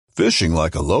Fishing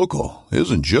like a local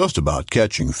isn't just about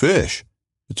catching fish.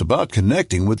 It's about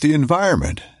connecting with the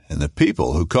environment and the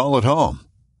people who call it home.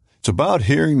 It's about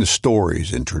hearing the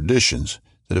stories and traditions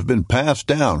that have been passed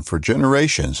down for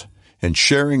generations and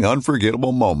sharing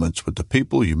unforgettable moments with the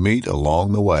people you meet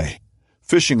along the way.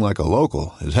 Fishing like a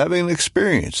local is having an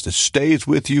experience that stays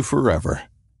with you forever.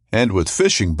 And with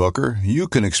Fishing Booker, you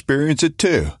can experience it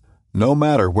too, no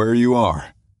matter where you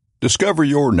are. Discover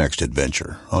your next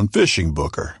adventure on Fishing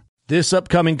Booker. This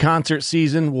upcoming concert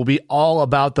season will be all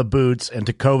about the boots, and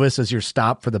Tecovas is your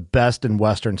stop for the best in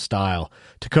Western style.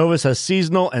 Tecovas has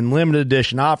seasonal and limited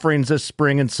edition offerings this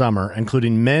spring and summer,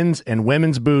 including men's and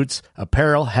women's boots,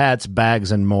 apparel, hats,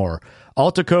 bags, and more.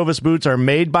 All Tecovas boots are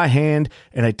made by hand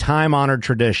in a time-honored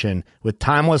tradition with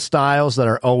timeless styles that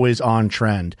are always on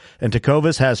trend. And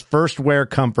Tecovas has first wear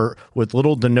comfort with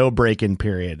little to no break-in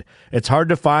period. It's hard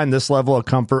to find this level of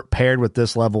comfort paired with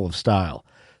this level of style.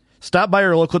 Stop by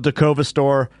your local Tecovas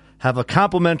store, have a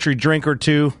complimentary drink or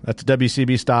two, that's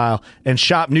WCB style, and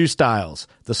shop new styles.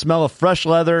 The smell of fresh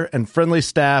leather and friendly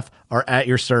staff are at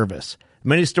your service.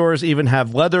 Many stores even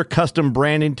have leather custom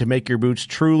branding to make your boots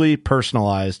truly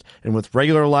personalized. And with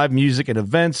regular live music and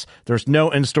events, there's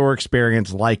no in-store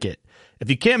experience like it.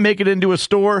 If you can't make it into a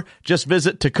store, just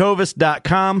visit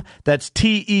tecovas.com. That's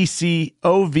TECOVAS.com.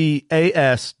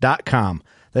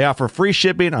 They offer free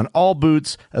shipping on all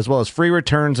boots, as well as free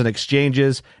returns and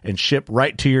exchanges, and ship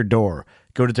right to your door.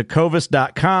 Go to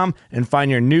tecovas.com and find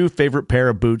your new favorite pair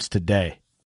of boots today.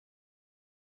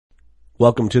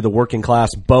 Welcome to the Working Class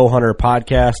Bowhunter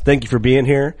Podcast. Thank you for being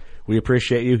here. We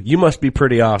appreciate you. You must be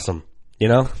pretty awesome, you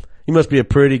know? You must be a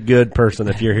pretty good person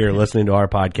if you're here listening to our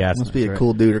podcast. Must be a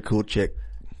cool dude or cool chick.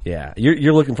 Yeah,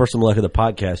 you're looking for some luck of the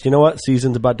podcast. You know what?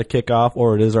 Season's about to kick off,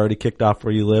 or it is already kicked off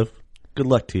where you live. Good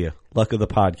luck to you. Luck of the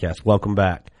podcast. Welcome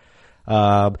back.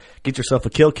 Get yourself a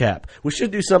kill cap. We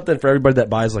should do something for everybody that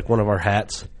buys like one of our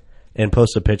hats and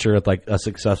post a picture of like a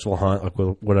successful hunt, like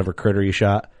with whatever critter you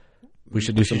shot. We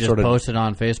should do some sort of post it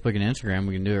on Facebook and Instagram.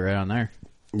 We can do it right on there.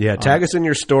 Yeah, tag us in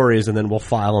your stories, and then we'll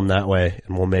file them that way,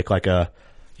 and we'll make like a,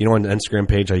 you know, on the Instagram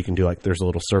page how you can do like there's a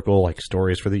little circle like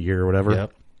stories for the year or whatever.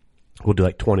 Yep. We'll do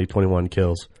like 20, 21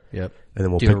 kills. Yep. And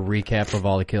then we'll do a recap of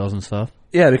all the kills and stuff.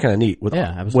 Yeah, it'd be kind of neat.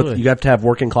 Yeah, absolutely. You have to have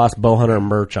Working Class Bowhunter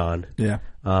merch on. Yeah.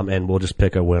 And we'll just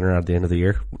pick a winner at the end of the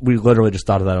year. We literally just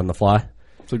thought of that on the fly.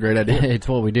 It's a great idea. It's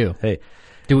what we do. Hey.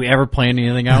 Do we ever plan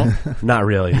anything out? Not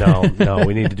really. No.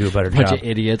 We need to do a better job. Bunch of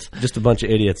idiots. Just a bunch of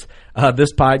idiots.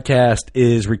 This podcast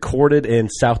is recorded in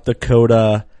South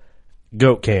Dakota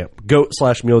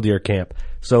goat/mule deer camp.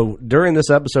 So during this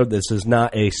episode, this is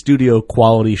not a studio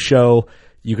quality show.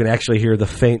 You can actually hear the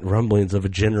faint rumblings of a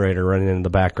generator running in the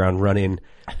background, running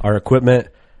our equipment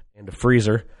and a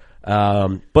freezer.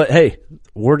 But hey,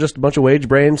 we're just a bunch of wage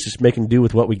brains just making do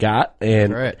with what we got.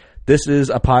 And right. This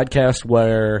is a podcast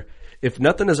where if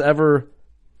nothing has ever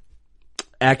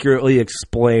accurately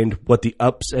explained what the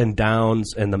ups and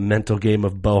downs and the mental game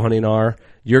of bow hunting are,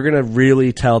 you're going to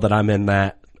really tell that I'm in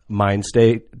that mind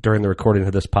state during the recording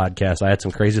of this podcast. I had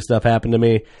some crazy stuff happen to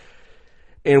me.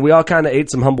 And we all kind of ate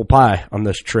some humble pie on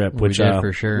this trip, which we did,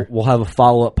 for sure. We'll have a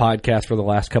follow-up podcast for the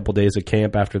last couple days of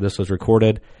camp after this was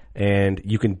recorded. And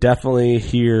you can definitely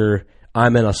hear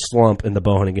I'm in a slump in the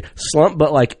bow hunting game. Slump,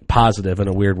 but like positive in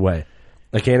a weird way.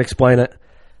 I can't explain it.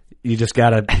 You just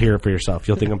got to hear it for yourself.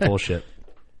 You'll think I'm full of shit.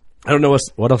 I don't know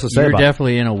what else to say You're about it. You're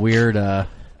definitely in a weird...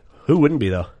 Who wouldn't be,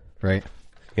 though? Right.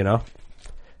 You know?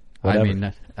 Whatever. I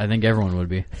mean, I think everyone would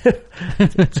be.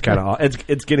 It's kind of...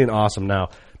 It's getting awesome now.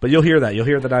 But you'll hear that. You'll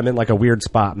hear that I'm in like a weird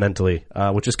spot mentally,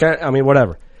 which is kind of... I mean,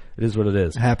 whatever. It is what it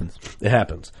is. It happens. It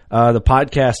happens. The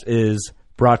podcast is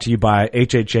brought to you by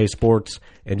HHA Sports,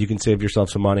 and you can save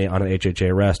yourself some money on an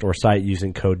HHA Rest or site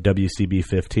using code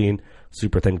WCB15.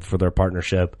 Super thankful for their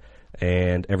partnership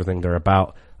and everything they're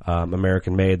about.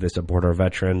 American made. They support our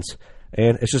veterans,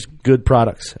 and it's just good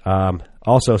products.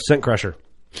 Also, Scent Crusher.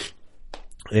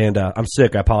 And I'm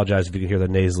sick. I apologize if you can hear the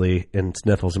nasally and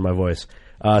sniffles in my voice.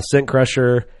 Scent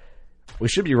Crusher. We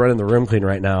should be running the room clean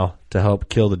right now to help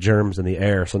kill the germs in the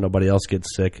air so nobody else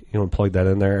gets sick. You want to plug that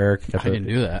in there, Eric? I didn't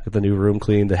do that. Get the new room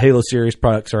clean. The Halo Series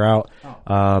products are out.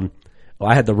 I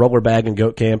had the roller bag in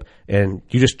goat camp, and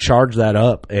you just charge that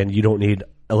up, and you don't need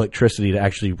electricity to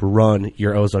actually run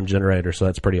your ozone generator, so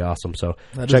that's pretty awesome. So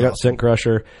check out Scent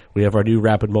Crusher. We have our new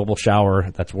Rapid Mobile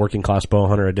Shower. That's Working Class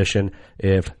Bowhunter Edition.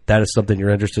 If that is something you're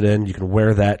interested in, you can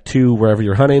wear that to wherever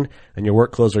you're hunting, and your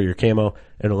work clothes or your camo,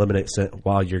 and eliminate scent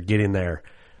while you're getting there.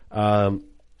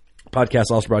 Podcast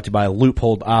also brought to you by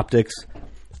Loophole Optics.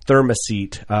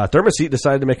 Thermoset. Thermoset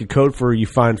decided to make a code for you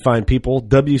fine people.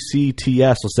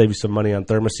 WCTS will save you some money on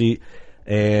Thermoset.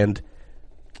 And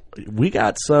we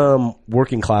got some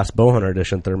working class Bowhunter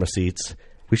edition thermoseats.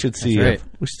 We should see. That's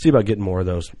right. We should see about getting more of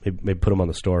those. Maybe put them on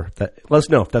the store. Let us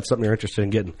know if that's something you're interested in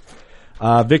getting.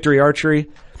 Victory Archery.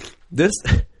 This,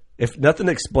 if nothing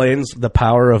explains the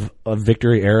power of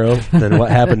Victory Arrow, then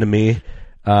what happened to me?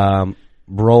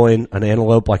 Rolling an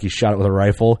antelope like he shot it with a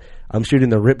rifle. I'm shooting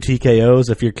the Rip TKOs.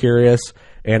 If you're curious.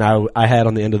 And I had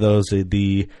on the end of those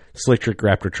the Slick Trick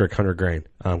Raptor Trick 100 grain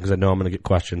because I know I'm going to get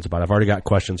questions about it. I've already got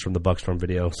questions from the Buckstorm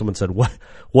video. Someone said,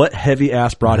 what heavy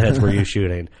ass broadheads were you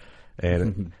shooting?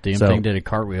 And Damn thing did a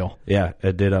cartwheel. Yeah,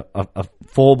 it did a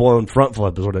full blown front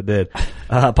flip is what it did.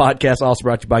 Podcast also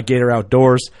brought to you by Gator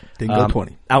Outdoors. Didn't go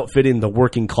 20. Outfitting the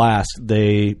working class.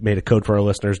 They made a code for our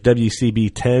listeners,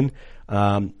 WCB10.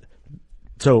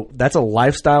 So that's a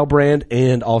lifestyle brand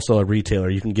and also a retailer.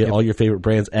 You can get all your favorite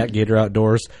brands at Gator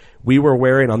Outdoors. We were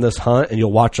wearing on this hunt, and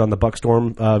you'll watch on the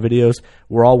Buckstorm videos,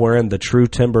 we're all wearing the True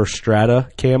Timber Strata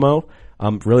camo.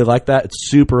 Really like that. It's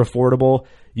super affordable.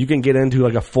 You can get into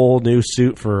like a full new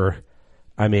suit for,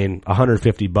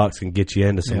 $150 can get you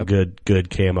into some good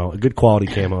camo, a good quality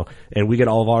camo. And we get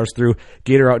all of ours through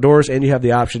Gator Outdoors, and you have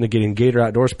the option of getting Gator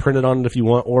Outdoors printed on it if you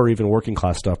want, or even working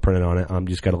class stuff printed on it. You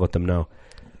just got to let them know.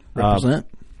 Represent.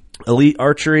 Elite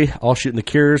Archery, all shooting the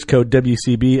cures, code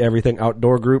WCB, everything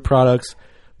outdoor group products.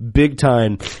 Big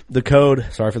Time, the code,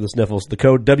 sorry for the sniffles, the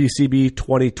code WCB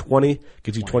 2020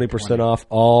 gets you 20% off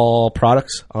all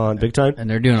products on Big Time. And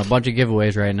they're doing a bunch of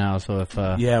giveaways right now, so if...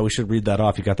 yeah, we should read that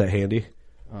off. You got that handy?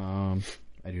 I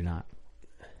do not.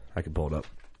 I can pull it up.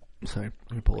 Sorry,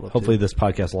 let me pull it up. Hopefully this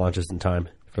podcast launches in time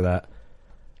for that.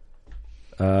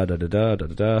 I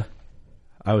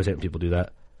always hate when people do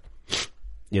that.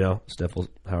 Sniffles,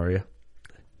 how are you?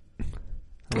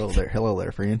 Hello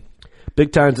there, friend.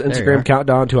 Big Time's Instagram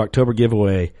countdown to October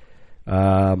giveaway.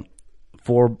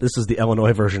 This is the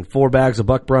Illinois version. 4 bags of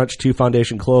Buck Brunch, 2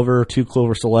 Foundation Clover, 2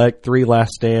 Clover Select, 3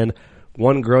 Last Stand,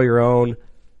 1 Grow Your Own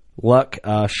Luck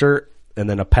shirt, and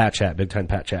then a patch hat, Big Time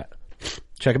patch hat.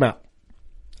 Check them out.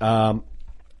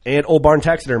 And Old Barn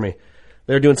Taxidermy.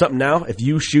 They're doing something now. If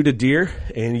you shoot a deer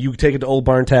and you take it to Old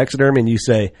Barn Taxidermy and you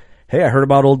say, hey, I heard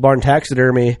about Old Barn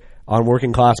Taxidermy on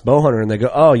Working Class Bowhunter, and they go,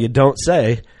 oh, you don't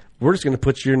say. We're just going to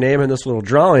put your name in this little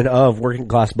drawing of Working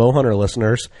Class Bowhunter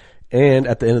listeners, and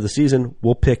at the end of the season,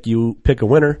 we'll pick a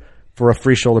winner for a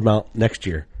free shoulder mount next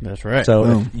year. That's right.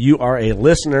 So if you are a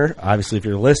listener, obviously if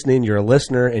you're listening, you're a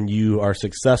listener, and you are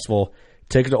successful,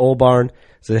 take it to Old Barn,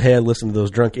 say, hey, listen to those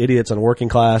drunk idiots on Working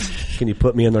Class. Can you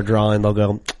put me in their drawing? They'll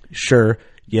go, sure.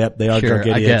 Yep, they are drunk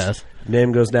idiots. I guess.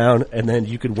 Name goes down, and then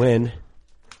you could win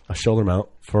a shoulder mount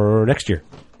for next year.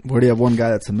 We already have one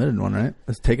guy that submitted one, right?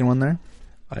 Is taking one there?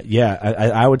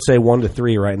 I would say 1 to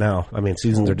 3 right now.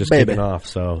 Seasons are just kicking off,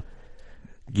 so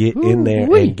get in there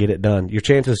and get it done. Your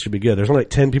chances should be good. There's only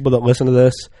 10 people that listen to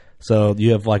this, so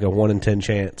you have like a 1 in 10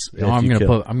 chance. I'm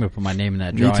gonna put my name in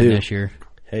that drawing this year.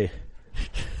 Hey,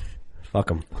 fuck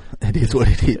them. It is what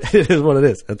it is. It is what it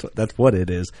is. That's what it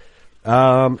is.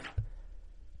 Doug,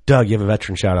 you have a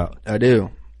veteran shout out. I do.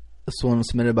 This one was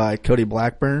submitted by Cody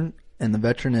Blackburn, and the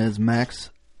veteran is Max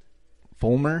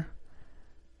Fulmer.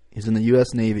 He's in the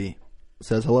U.S. Navy. It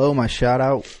says, hello, my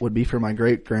shout-out would be for my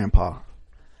great-grandpa.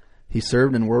 He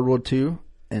served in World War II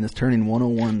and is turning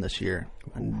 101 this year.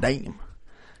 Damn.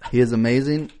 He is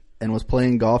amazing and was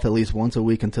playing golf at least once a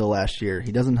week until last year.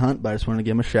 He doesn't hunt, but I just wanted to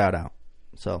give him a shout-out.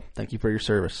 So, thank you for your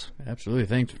service. Absolutely.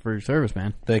 Thanks for your service,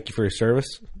 man. Thank you for your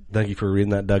service. Thank you for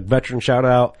reading that, Doug. Veteran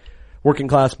shout-out.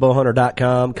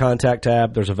 WorkingClassBowhunter.com, contact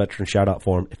tab. There's a veteran shout-out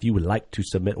form if you would like to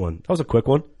submit one. That was a quick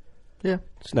one. Yeah.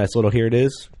 It's a nice little, here it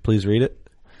is. Please read it.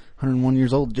 101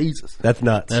 years old. Jesus. That's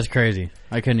nuts. That's crazy.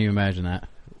 I couldn't even imagine that.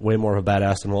 Way more of a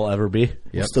badass than we'll ever be.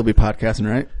 We'll still be podcasting,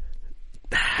 right?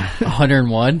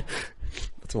 101?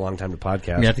 That's a long time to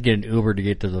podcast. You have to get an Uber to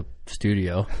get to the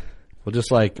studio. We'll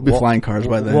just We'll be flying cars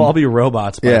by then. We'll all be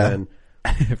robots by then.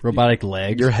 Robotic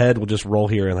legs. Your head will just roll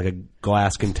here in like a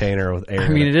glass container with air. I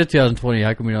mean, it is 2020.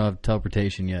 How come we don't have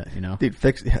teleportation yet, Dude,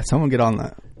 someone get on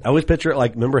that. I always picture it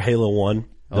like, remember Halo 1?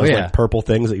 Oh, Those yeah. like purple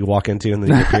things that you walk into and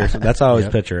then you appear. That's how I always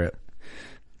picture it.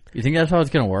 You think that's how it's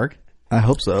going to work? I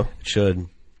hope so. It should.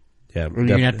 Yeah. Or you're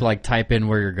going to have to like type in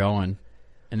where you're going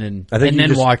and then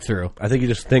just walk through. I think you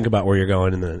just think about where you're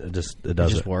going and then it does It it.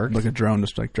 just works. Like a drone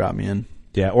just like drop me in.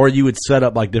 Yeah, or you would set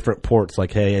up like different ports,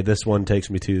 like, hey, this one takes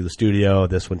me to the studio,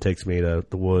 this one takes me to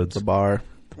the woods, The bar.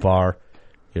 Go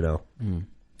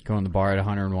in the bar at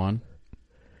 101.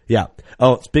 Yeah.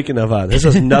 Oh, speaking of, this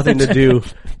has nothing to do.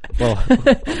 Well,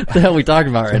 What the hell are we talking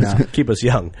about right now? keep us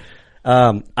young.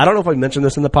 I don't know if I mentioned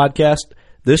this in the podcast.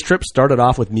 This trip started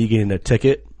off with me getting a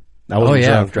ticket. I wasn't I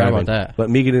drunk forgot driving, about that. but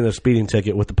me getting a speeding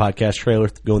ticket with the podcast trailer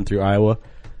going through Iowa.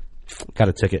 got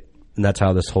a ticket, and that's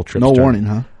how this whole trip No started. warning,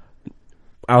 huh?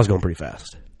 I was going pretty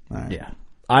fast. All right. Yeah.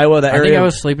 Iowa, that I area. think I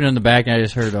was sleeping in the back and I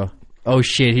just heard oh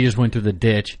shit, he just went through the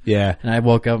ditch. Yeah. And I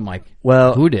woke up, I'm like,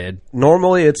 Well, who did?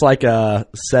 normally it's like a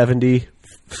 70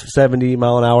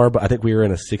 mile an hour, but I think we were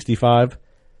in a 65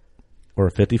 or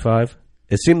a 55.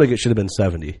 It seemed like it should have been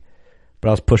 70, but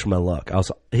I was pushing my luck.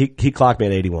 He clocked me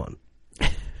at 81,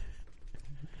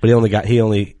 but he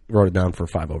only wrote it down for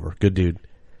 5 over. Good dude.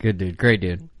 Good dude. Great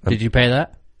dude. Did you pay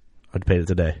that? I'd paid it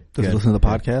today. Does he listen to the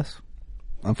podcast?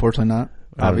 Unfortunately not.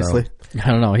 I don't Obviously.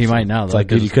 I don't know. He might now. It's like,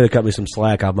 dude, you could have cut me some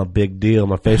slack. I'm a big deal.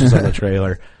 My face was on the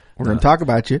trailer. We're going to talk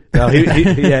about you. No,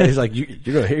 he's like, you're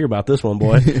going to hear about this one,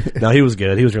 boy. No, he was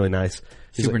good. He was really nice.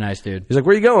 Super nice dude. He's like,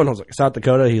 where you going? I was like, South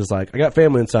Dakota. He's like, I got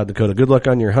family in South Dakota. Good luck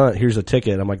on your hunt. Here's a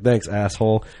ticket. I'm like, thanks,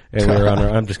 asshole. And we were on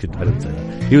I'm just kidding. I didn't say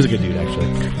that. He was a good dude,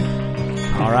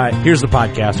 actually. All right. Here's the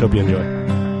podcast. Hope you enjoy.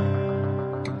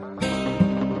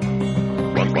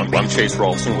 I'm Chase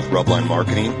Rolfson with Rubline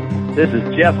Marketing. This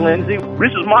is Jeff Lindsay.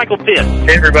 This is Michael Fitt.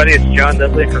 Hey, everybody, it's John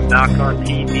Dudley from Knock on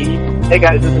TV. Hey,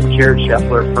 guys, this is Jared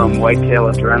Scheffler from Whitetail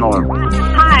Adrenaline.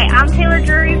 Hi, I'm Taylor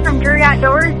Drury from Drury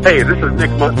Outdoors. Hey, this is Nick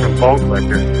Munt from Bone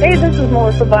Collector. Hey, this is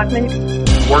Melissa Buckman.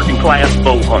 Working Class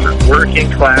Bow Hunter.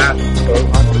 Working Class Bow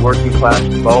Hunter. Working Class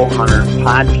Bow Hunter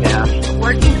Podcast.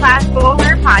 Working Class Bow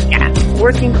Hunter Podcast.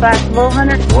 Working Class Bow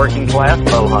Hunter. Working Class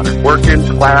Bow Hunter.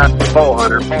 Working Class Bow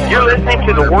Hunter. You're listening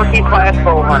to the Working Class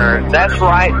Bow Hunter. That's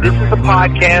right. This is a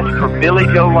podcast for Billy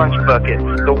Joe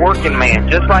Lunchbucket, the working man,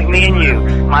 just like me and you.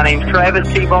 My name's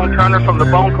Travis T-Bone Turner from the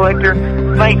Bone Collector.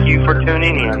 Thank you for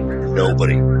tuning in.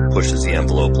 Nobody pushes the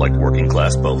envelope like Working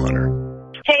Class Bow Hunter.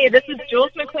 Hey, this is Jules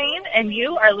McQueen, and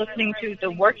you are listening to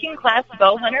the Working Class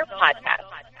Bow Hunter Podcast.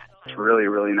 It's really,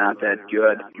 really not that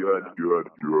good.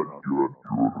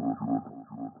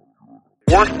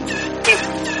 Working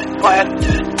Class.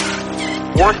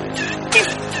 Working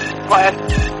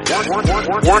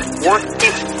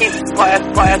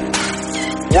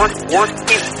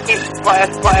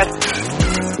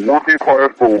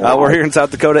Class. We're here in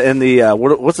South Dakota in the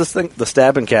what's this thing? The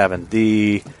Stabbing Cabin,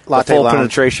 the Latte full Lounge.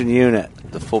 penetration unit.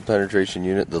 The full penetration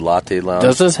unit, the Latte Lounge.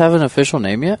 Does this have an official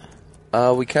name yet?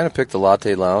 We kind of picked the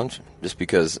Latte Lounge just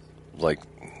because, like,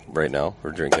 right now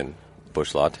we're drinking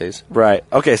Busch lattes. Right.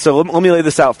 Okay. So let me lay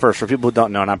this out first for people who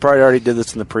don't know, and I probably already did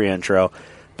this in the pre-intro,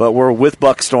 but we're with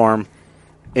Buckstorm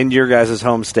in your guys'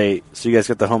 home state, so you guys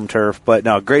get the home turf. But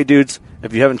no, great dudes.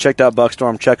 If you haven't checked out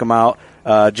Buckstorm, check them out.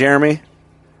 Jeremy,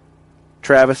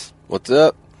 Travis, What's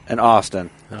up? and Austin.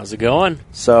 How's it going?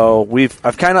 So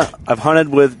I've hunted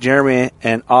with Jeremy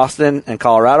and Austin in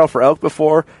Colorado for elk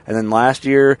before, and then last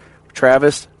year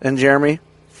Travis and Jeremy,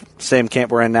 same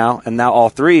camp we're in now, and now all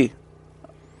three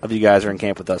of you guys are in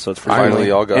camp with us. So it's Finally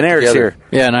y'all got and Eric's together.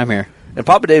 here, Yeah, and I'm here. and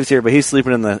Papa Dave's here, but he's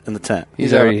sleeping in the tent.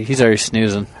 He's already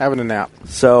snoozing. Having a nap.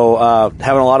 So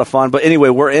having a lot of fun. But anyway,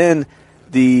 we're in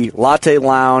the Latte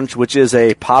Lounge, which is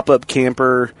a pop-up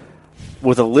camper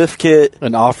with a lift kit,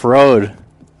 An off-road.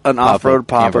 an off-road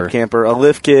pop-up camper, a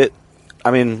lift kit.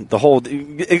 I mean, the whole.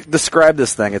 Describe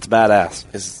this thing. It's badass.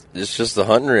 It's just the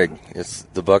hunting rig. It's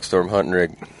the Buckstorm hunting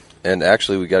rig. And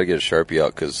actually, we got to get a Sharpie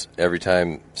out because every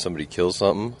time somebody kills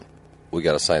something, we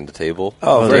got to sign the table.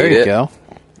 Oh, There you go.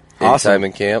 Awesome. Anytime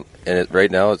in camp, and right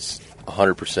now it's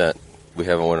 100%. We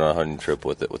haven't went on a hunting trip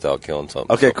with it without killing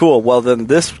something. Okay, so. cool. Well, then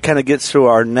this kind of gets to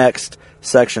our next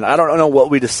section. I don't know what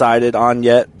we decided on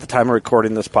yet at the time of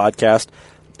recording this podcast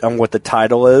on what the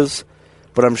title is,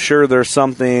 but I'm sure there's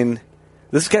something.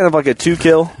 This is kind of like a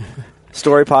two-kill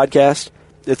story podcast.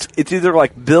 It's either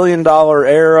like $1 billion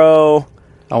arrow.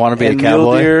 I want to be a and cowboy.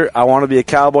 Mule Deer, I want to be a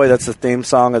cowboy. That's the theme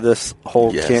song of this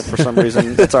whole Yes. camp for some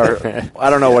reason. It's our. I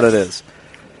don't know what it is,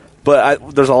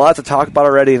 but there's a lot to talk about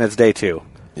already, and it's day 2.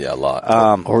 Yeah, a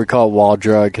lot. Or we call it wall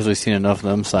drug because we've seen enough of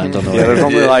them signs on the Yeah, way. there's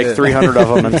only like 300 of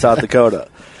them in South Dakota.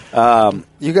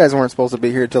 You guys weren't supposed to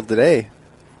be here till today.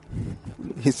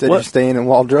 He said What? you're staying in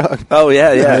Wall Drug. Oh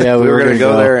yeah. Yeah, we we were were gonna gonna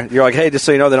go go. there. You're like, hey, just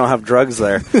so you know, they don't have drugs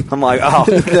there. I'm like, oh,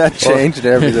 That changed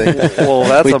everything. well,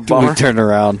 that's we, a bummer. we turned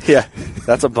around. Yeah,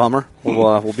 that's a bummer.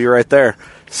 We'll be right there.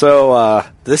 So,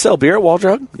 do they sell beer at Wall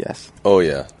Drug? Yes. Oh,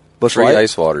 yeah. Busch Free Light?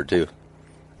 ice water, too.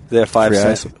 They have 5 Free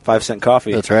cents, ice. 5-cent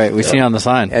coffee. That's right. We seen it on the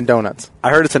sign. And donuts. I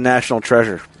heard it's a national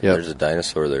treasure. Yep. There's a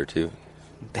dinosaur there, too.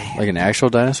 Like an actual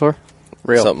dinosaur?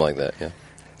 Real. Something like that, yeah.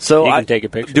 So, You can take a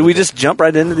picture do we with it. just jump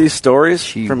right into these stories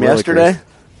Gee from willikers. yesterday,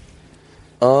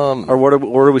 or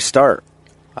where do we start?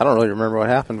 I don't really remember what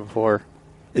happened before.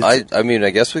 I mean, I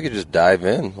guess we could just dive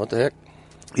in. What the heck?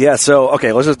 Yeah. So,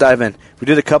 okay, let's just dive in. We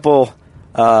did a couple.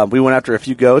 We went after a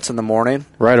few goats in the morning.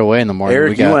 Right away in the morning.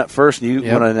 Eric, we you went first, and you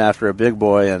Yep. went in after a big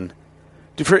boy. And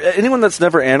dude, for anyone that's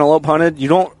never antelope hunted, you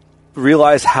don't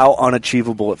realize how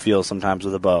unachievable it feels sometimes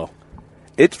with a bow.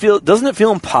 Doesn't it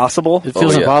feel impossible? It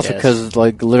feels impossible because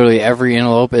like literally every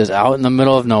antelope is out in the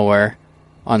middle of nowhere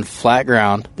on flat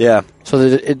ground. Yeah. So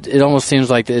that it almost seems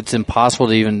like it's impossible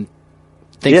to even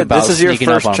think about. This is your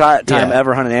sneaking first up on time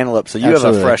ever hunting antelope, so you have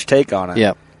a fresh take on it.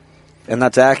 Yep. And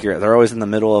that's accurate. They're always in the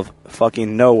middle of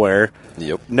fucking nowhere.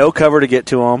 Yep. No cover to get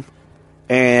to them,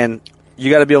 and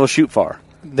you got to be able to shoot far.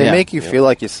 They make you feel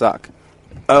like you suck.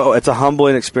 Oh, it's a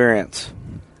humbling experience.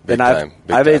 Big and time.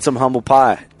 I've ate some humble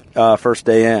pie first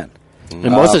day in.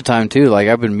 And most of the time, too, like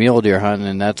I've been mule deer hunting,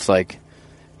 and that's like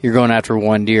you're going after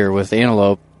one deer. With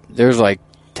antelope, there's like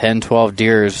 10, 12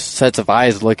 deers, sets of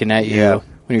eyes looking at you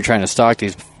when you're trying to stalk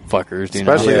these fuckers. You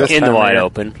Especially know? in the wide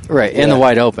open. Right, in the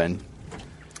wide open.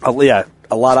 A lot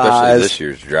Especially of eyes. this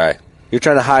year's dry. You're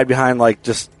trying to hide behind like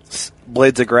just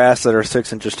blades of grass that are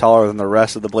 6 inches taller than the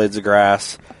rest of the blades of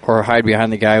grass. Or hide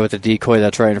behind the guy with the decoy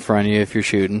that's right in front of you if you're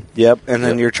shooting. Yep, and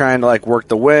then you're trying to like work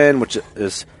the wind, which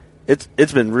is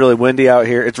it's been really windy out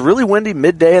here. It's really windy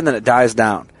midday, and then it dies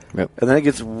down. Yep. And then it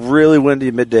gets really windy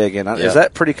midday again. Is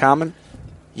that pretty common?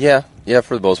 Yeah,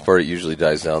 for the most part, it usually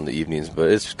dies down in the evenings,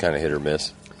 but it's kind of hit or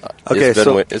miss. Okay,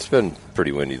 it's been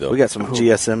pretty windy though. We got some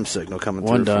GSM signal coming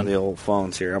through from the old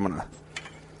phones here.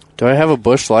 Do I have a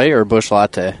Bush Light or a Bush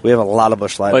Latte? We have a lot of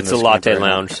Bush Light. Well, it's a latte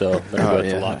lounge, so go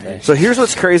with the latte. So here's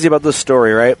what's crazy about this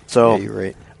story, right? So you're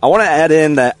right. I want to add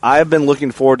in that I've been looking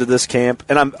forward to this camp,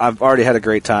 and I've already had a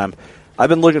great time. I've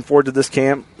been looking forward to this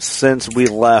camp since we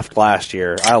left last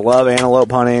year. I love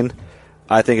antelope hunting.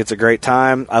 I think it's a great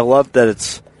time. I love that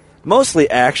it's mostly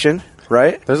action,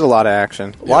 right? There's a lot of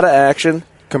action. A lot of action.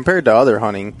 Compared to other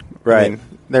hunting. Right. I mean,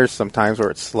 there's some times where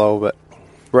it's slow, but...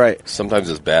 Right. Sometimes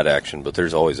it's bad action, but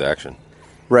there's always action.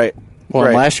 Right. Well,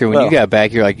 right. last year when you got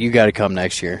back, you're like, you got to come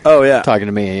next year. Oh, yeah. Talking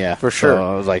to me, yeah. For sure. So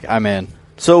I was like, I'm in.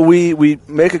 So we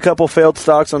make a couple failed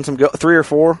stalks on some 3 or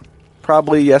 4.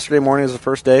 Probably yesterday morning was the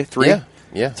first day. 3?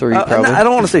 Yeah. 3 probably. I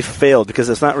don't want to say failed because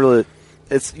it's not really...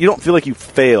 You don't feel like you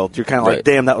failed. You're kind of like,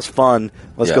 damn, that was fun.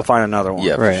 Let's go find another one.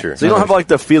 Yeah, for sure. So you don't have like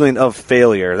the feeling of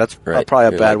failure. That's probably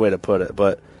a bad like, way to put it.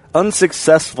 But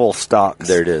unsuccessful stalks.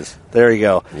 There it is. There you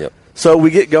go. Yep. So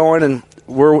we get going and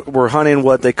we're hunting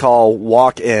what they call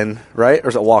walk-in, right? Or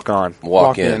is it walk-on?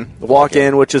 Walk-in.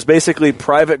 Walk-in, which is basically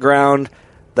private ground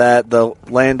that the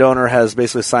landowner has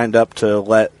basically signed up to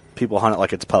let people hunt it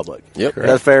like it's public. Yep. Is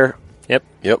that fair? Yep,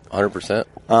 100%.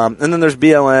 And then there's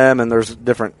BLM and there's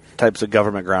different types of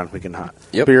government ground we can hunt.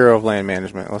 Yep. Bureau of Land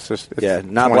Management. Let's just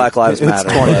not Black Lives Matter.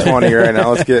 It's 2020 right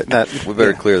now. Let's get that. We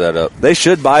better clear that up. They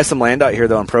should buy some land out here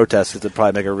though and protest because it'd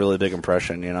probably make a really big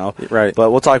impression, you know. Right.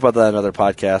 But we'll talk about that in another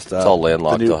podcast. It's all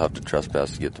landlocked. They'll have to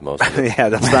trespass to get to most of it. Yeah,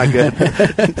 that's not good.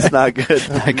 It's not good.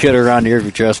 Not good around here if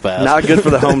you trespass. Not good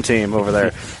for the home team over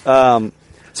there.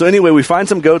 So anyway, we find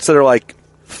some goats that are like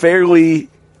fairly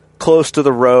close to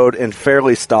the road and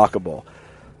fairly stalkable.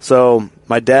 So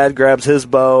my dad grabs his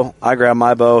bow, I grab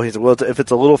my bow. He's well, if it's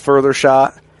a little further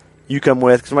shot, you come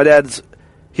with. Because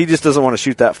he just doesn't want to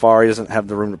shoot that far. He doesn't have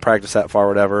the room to practice that far,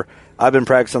 whatever. I've been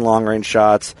practicing long range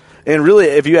shots, and really,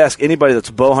 if you ask anybody that's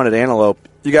bow hunted antelope,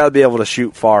 you got to be able to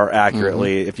shoot far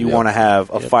accurately if you want to have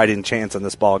a fighting chance in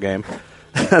this ball game.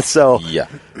 So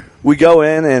we go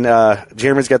in, and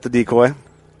Jeremy's got the decoy.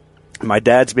 My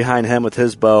dad's behind him with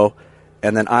his bow,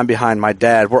 and then I'm behind my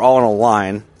dad. We're all in a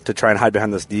line to try and hide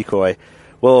behind this decoy.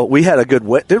 Well, we had a good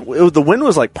wind. The wind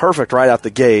was like perfect right out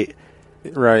the gate.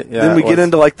 Right. Yeah. Then we get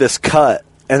into like this cut,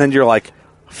 and then you're like,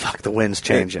 "Fuck, the wind's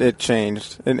changing." It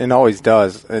changed, and it always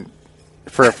does.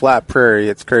 For a flat prairie,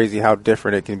 it's crazy how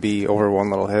different it can be over one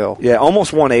little hill. Yeah,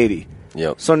 almost 180.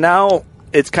 Yep. So now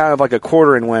it's kind of like a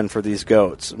quartering wind for these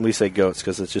goats. And we say goats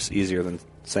because it's just easier than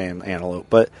saying antelope.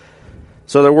 But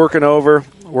so they're working over.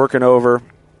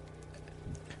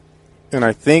 And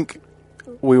I think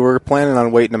we were planning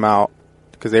on waiting them out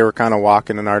because they were kind of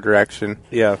walking in our direction.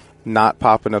 Yeah. Not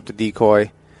popping up the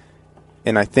decoy.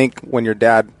 And I think when your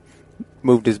dad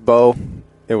moved his bow,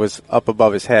 it was up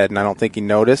above his head, and I don't think he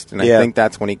noticed. And I think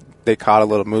that's when they caught a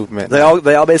little movement. They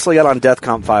all basically got on Death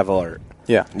Comp 5 alert.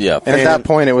 Yeah. Yeah. And at that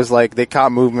point, it was like they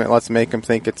caught movement. Let's make them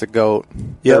think it's a goat.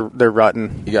 Yep. They're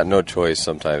rutting. You got no choice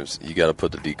sometimes. You got to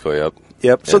put the decoy up.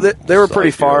 Yep. So they were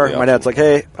pretty far. the My dad's like,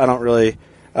 "Hey, I don't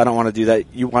want to do that.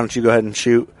 Why don't you go ahead and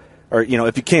shoot? Or,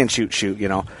 if you can shoot,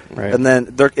 Right. And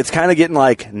then it's kind of getting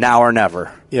like now or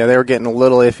never. Yeah, they were getting a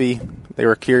little iffy. They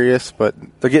were curious, but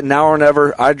they're getting now or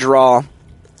never. I draw,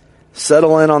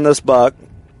 settle in on this buck,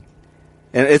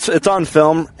 and it's on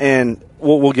film, and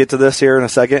we'll get to this here in a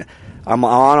second. I'm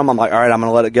on him. I'm like, all right, I'm going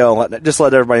to let it go. Just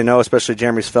let everybody know, especially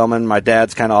Jeremy's filming. My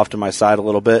dad's kind of off to my side a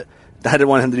little bit. I didn't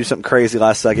want him to do something crazy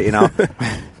last second,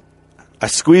 I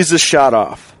squeezed this shot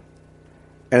off.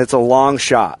 and it's a long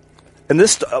shot. And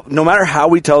this, no matter how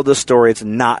we tell this story, it's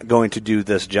not going to do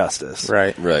this justice.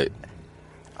 Right.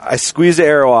 I squeeze the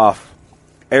arrow off.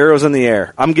 Arrow's in the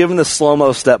air. I'm giving the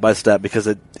slow-mo step-by-step because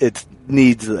it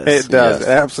needs this. It does. It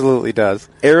absolutely does.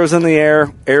 Arrow's in the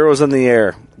air. Arrow's in the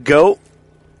air. Goat,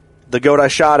 the goat I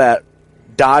shot at,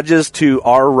 dodges to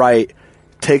our right,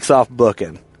 takes off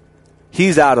booking.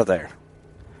 He's out of there.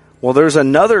 Well, there's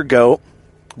another goat,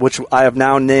 which I have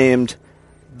now named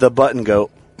the button goat.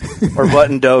 Or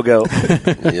button doe goat.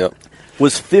 Yep.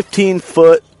 Was 15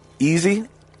 foot easy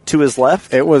to his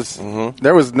left. It was.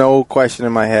 There was no question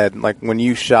in my head, like when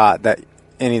you shot, that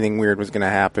anything weird was going to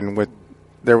happen.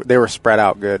 They were spread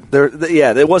out good.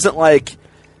 It wasn't like.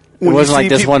 It wasn't like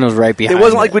this one was right behind. It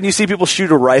wasn't like when you see people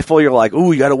shoot a rifle, you're like,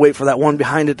 "Ooh, you got to wait for that one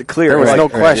behind it to clear." There was no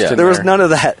question. There was none of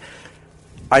that.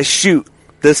 I shoot.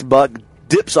 This buck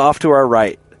dips off to our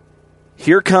right.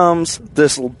 Here comes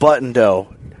this button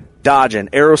doe. Dodging.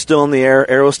 Arrow still in the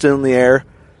air.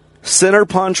 Center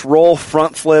punch, roll,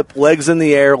 front flip, legs in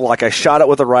the air like I shot it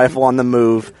with a rifle on the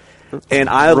move. And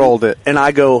I rolled it. And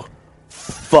I go,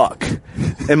 fuck.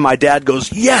 And my dad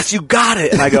goes, yes, you got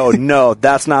it. And I go, no,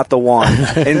 that's not the one.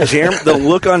 And the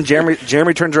look on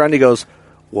Jeremy turns around and he goes,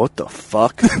 what the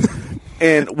fuck?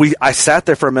 And I sat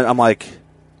there for a minute. I'm like,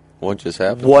 what just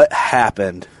happened? What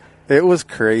happened? It was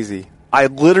crazy. I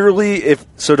literally,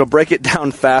 to break it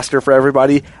down faster for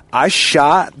everybody, I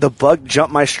shot, the buck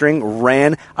jumped my string,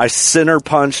 ran, I center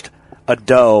punched a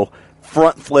doe,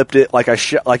 front flipped it like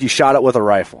you shot it with a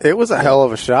rifle. It was a hell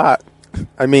of a shot.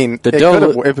 I mean,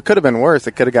 if it could have been worse,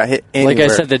 it could have got hit anywhere. Like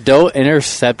I said, the doe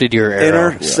intercepted your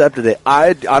arrow. Intercepted it.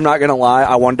 I'm not going to lie,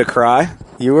 I wanted to cry.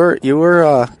 You were, it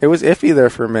was iffy there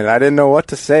for a minute. I didn't know what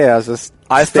to say. I was just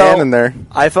standing there.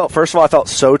 First of all, I felt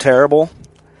so terrible.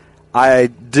 I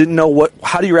didn't know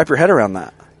how do you wrap your head around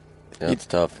that? Yeah, it's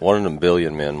tough. 1 in a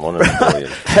billion, man. 1 in a billion.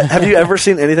 Have you ever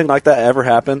seen anything like that ever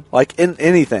happen? Like in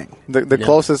anything? The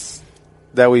closest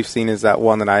that we've seen is that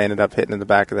one that I ended up hitting in the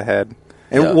back of the head.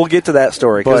 And we'll get to that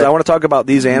story because I want to talk about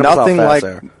these animals. Nothing like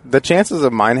the chances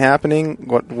of mine happening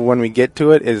when we get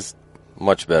to it is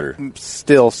much better.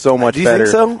 Still so much better.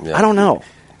 Do you think so? Yeah. I don't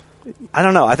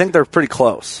know. I think they're pretty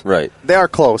close. Right. They are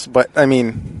close, but I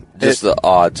mean, just the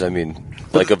odds. I mean.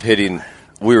 Like of hitting,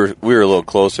 we were a little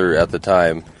closer at the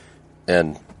time,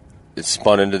 and it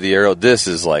spun into the arrow. This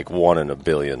is like 1 in a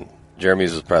billion.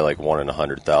 Jeremy's was probably like 1 in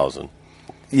 100,000.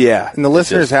 Yeah, and the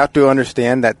listeners have to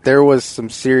understand that there was some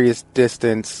serious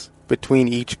distance between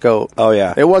each goat. Oh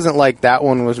yeah, it wasn't like that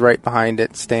one was right behind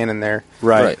it, standing there.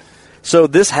 Right. So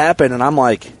this happened, and I'm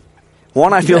like,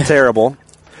 one, I feel terrible.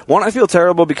 One, I feel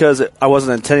terrible because I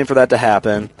wasn't intending for that to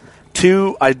happen.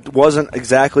 Two, I wasn't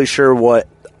exactly sure what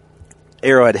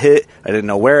arrow had hit. I didn't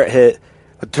know where it hit.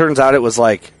 It turns out it was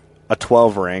like a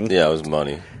 12 ring. Yeah, it was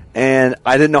money. And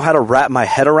I didn't know how to wrap my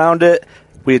head around it.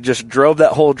 We had just drove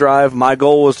that whole drive. My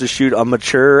goal was to shoot a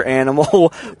mature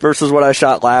animal versus what I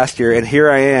shot last year. And here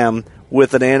I am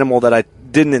with an animal that I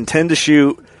didn't intend to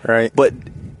shoot. Right. But,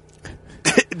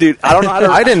 dude, I don't know how to...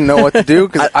 I didn't know what to do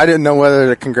because I didn't know whether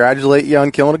to congratulate you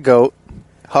on killing a goat,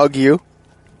 hug you,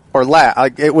 or laugh.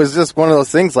 Like, it was just one of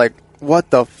those things like,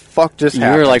 what the fuck just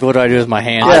happened? You were like, what do I do with my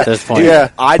hand at this point? Yeah,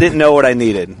 I didn't know what I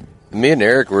needed. Me and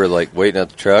Eric were like waiting at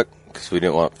the truck because we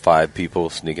didn't want 5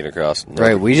 people sneaking across.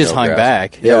 Right, we just hung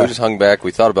back. Yeah, we just hung back. We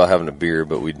thought about having a beer,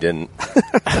 but we didn't.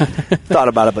 Thought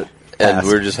about it, but and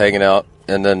we were just hanging out.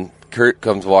 And then Kurt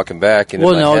comes walking back. And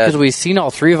because we seen all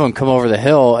 3 of them come over the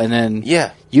hill, and then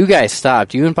you guys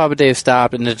stopped. You and Papa Dave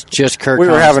stopped, and it's just Kurt. We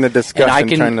were having a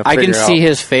discussion. And I can see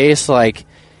his face like.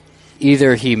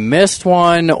 Either he missed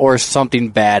one or something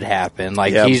bad happened.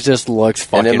 Like, he just looks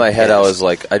fucking And in my head, pissed. I was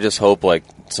like, I just hope, like,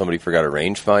 somebody forgot a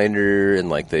rangefinder and,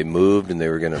 like, they moved and they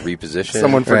were going to reposition.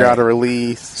 Someone forgot a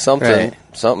release. Something.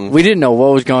 We didn't know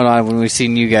what was going on when we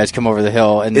seen you guys come over the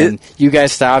hill. And then you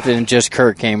guys stopped and just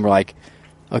Kurt came. We're like,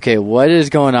 okay, what is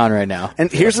going on right now?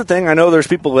 And here's the thing. I know there's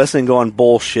people listening going,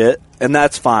 bullshit. And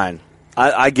that's fine.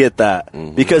 I get that.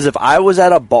 Mm-hmm. Because if I was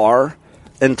at a bar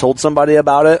and told somebody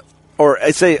about it, or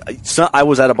I say I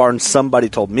was at a bar and somebody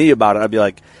told me about it, I'd be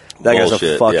like, that guy's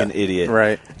a fucking idiot.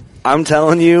 Right. I'm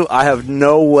telling you, I have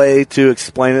no way to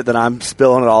explain it that I'm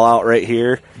spilling it all out right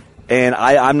here. And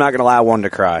I'm not going to lie, I wanted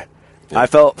to cry. Yeah. I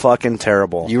felt fucking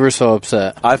terrible. You were so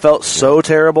upset. I felt so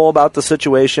terrible about the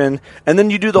situation. And then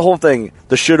you do the whole thing,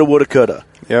 the shoulda, woulda, coulda.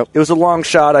 Yep. It was a long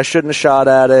shot. I shouldn't have shot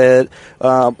at it.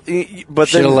 But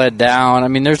should have let down. I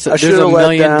mean, there's a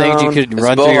million things you could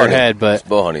run through your head. But it's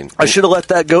bow hunting. I should have let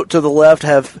that goat to the left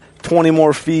have 20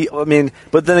 more feet. I mean,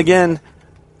 but then again,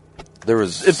 There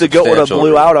was if the goat would have substantial-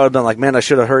 blew out, I would have been like, man, I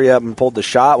should have hurried up and pulled the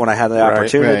shot when I had the Right,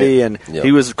 opportunity. right. And Yep.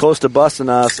 he was close to busting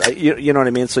us. You know what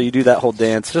I mean? So you do that whole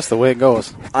dance. Just the way it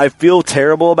goes. I feel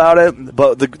terrible about it,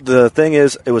 but the thing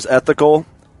is, it was ethical.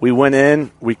 We went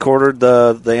in, we quartered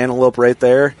the antelope right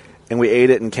there, and we ate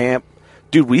it in camp.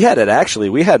 Dude, we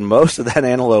had most of that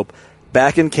antelope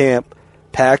back in camp,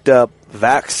 packed up,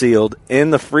 vac sealed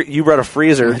in the you brought a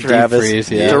freezer, Deep Travis.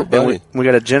 freeze, yeah. And we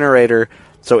got a generator,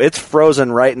 so it's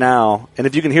frozen right now. And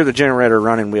if you can hear the generator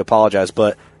running, we apologize,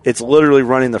 but it's literally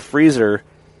running the freezer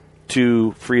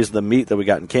to freeze the meat that we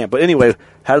got in camp. But anyway,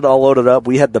 had it all loaded up.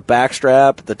 We had the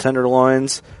backstrap, the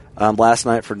tenderloins last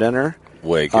night for dinner.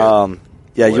 Way good.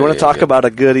 Yeah, you want to talk good. about a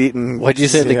good eating? What'd you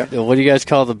say? What do you guys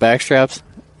call the backstraps?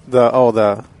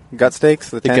 The gut steaks,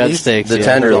 the gut tendies? steaks, The yeah.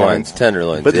 tenderloins.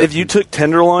 But yeah. if you took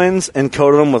tenderloins and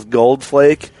coated them with gold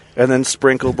flake and then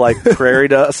sprinkled like prairie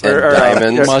dust And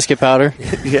diamonds. Musket powder.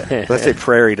 Yeah, let's say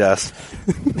prairie dust.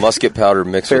 musket powder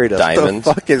mixed Fairy with dust. diamonds.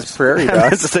 The fuck is prairie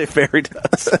Let's dust? say fairy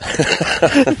dust.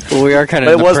 Well, we are kind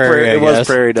But of it in was the prairie, I it was guess.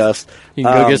 prairie dust. You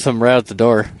can go get some right out the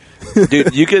door.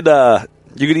 Dude, you could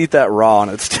eat that raw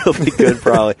and it'd still be good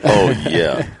probably. Oh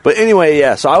yeah. But anyway,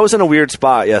 yeah. So I was in a weird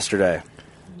spot yesterday.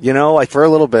 You know, like For a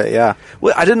little bit, yeah.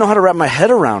 well, I didn't know how to wrap my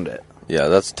head around it. Yeah,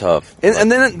 that's tough.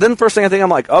 And then first thing I think, I'm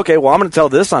like, okay, well, I'm going to tell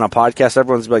this on a podcast.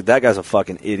 Everyone's gonna be like, that guy's a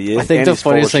fucking idiot. I think and the he's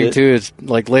full of funniest thing shit. too is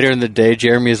like later in the day,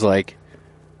 Jeremy's like,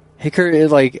 "Hey Kurt,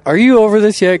 like, are you over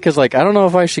this yet? Because like, I don't know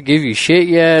if I should give you shit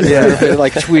yet. Yeah. Or if it,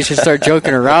 like, we should start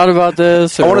joking around about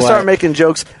this. I or want to what." start making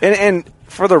jokes. And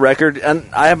for the record,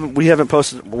 and we haven't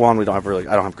posted one. I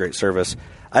don't have great service.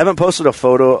 I haven't posted a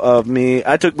photo of me.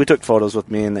 We took photos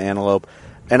with me and the antelope,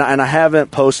 and I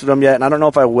haven't posted them yet. And I don't know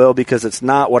if I will because it's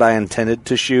not what I intended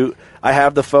to shoot. I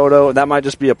have the photo, and that might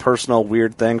just be a personal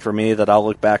weird thing for me that I'll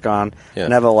look back on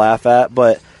and have a laugh at.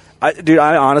 But I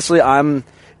honestly,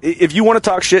 if you want to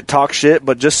talk shit,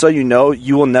 but just so you know,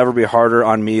 you will never be harder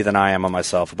on me than I am on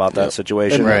myself about that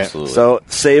situation. Right. Absolutely. So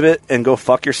save it and go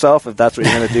fuck yourself if that's what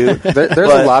you're going to do. There's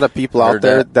But- a lot of people out Heard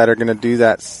there that. that are going to do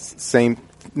that same,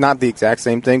 not the exact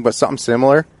same thing, but something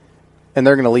similar, and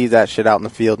they're going to leave that shit out in the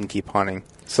field and keep hunting.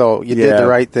 So you did Yeah. the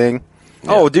right thing.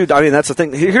 Oh, dude, I mean, that's the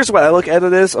thing. Here's what I look at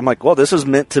it is. I'm like, well, this is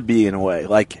meant to be in a way.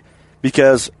 Like,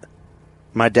 because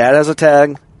my dad has a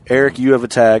tag. Eric, you have a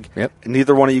tag. Yep. And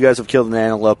neither one of you guys have killed an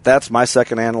antelope. That's my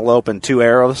second antelope and 2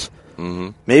 arrows. Mm-hmm.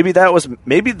 Maybe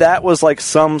that was like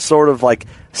some sort of like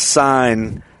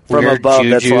sign from Weird above.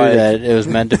 That's juju like, that it was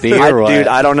meant to be, or what? dude,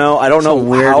 I don't know. I don't know Some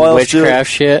weird how else witchcraft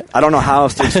shit. I don't know how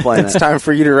else to explain It's it, time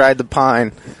for you to ride the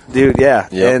pine. dude. Yeah.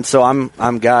 Yep. And so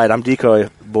I'm guide. I'm decoy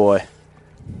boy.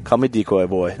 Call me decoy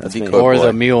boy. That's me. Decoy Or boy.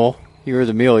 the mule. You were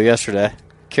the mule yesterday,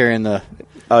 carrying the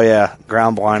Oh yeah,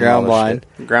 ground blind. and all ground that blind.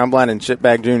 shit. Ground blind and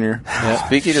shitbag junior.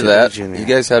 Speaking Shit, of that, Junior. you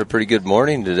guys had a pretty good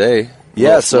morning today.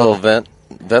 Yeah, Little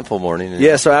eventful morning.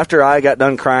 Yeah, so after I got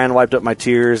done crying, wiped up my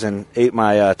tears, and ate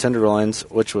my tenderloins,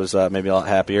 which was maybe a lot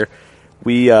happier,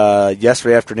 we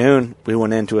yesterday afternoon we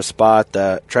went into a spot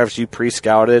that Travis, you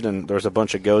pre-scouted, and there was a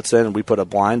bunch of goats in, and we put a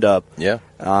blind up. Yeah.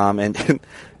 And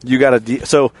you got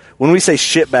so when we say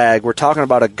shitbag, we're talking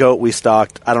about a goat we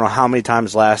stalked I don't know how many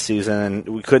times last season, and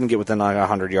we couldn't get within like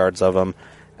 100 yards of him.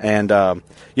 And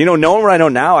knowing what I know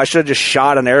now, I should have just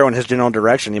shot an arrow in his general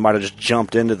direction. He might have just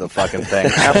jumped into the fucking thing.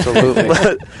 Absolutely.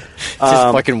 But, Just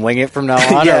fucking wing it from now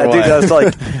on. yeah, or dude, what? that's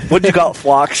like, what'd you call it?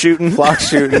 Flock shooting? Flock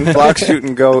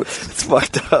shooting goats. It's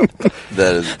fucked up.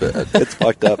 That is bad. It's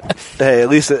fucked up. Hey, at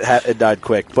least it died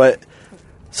quick. But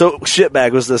so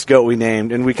shitbag was this goat we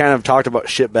named, and we kind of talked about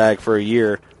shitbag for a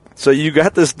year. So you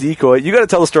got this decoy. You got to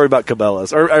tell the story about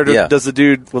Cabela's, or Yeah.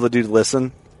 will the dude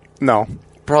listen? No.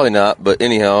 Probably not, but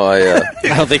anyhow, I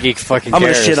don't think he fucking I'm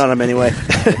cares. gonna shit on him anyway.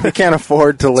 He can't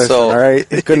afford to listen, So- all right?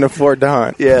 He couldn't afford to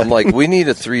hunt. Yeah, I'm like, we need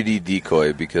a 3D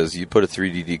decoy because you put a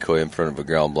 3D decoy in front of a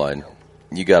ground blind,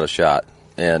 you got a shot.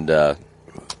 And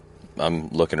I'm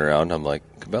looking around. I'm like,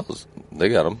 Cabela's, they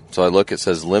got them. So I look, it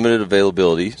says limited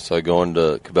availability. So I go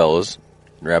into Cabela's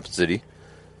in Rapid City.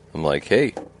 I'm like,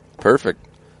 hey, perfect.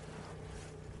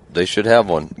 They should have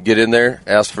one. Get in there,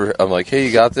 ask for. I'm like, hey,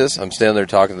 you got this? I'm standing there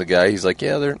talking to the guy. He's like,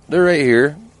 yeah, they're right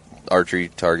here. Archery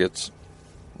targets.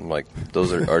 I'm like,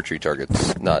 those are archery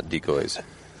targets, not decoys.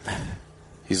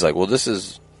 He's like, well, this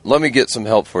is. Let me get some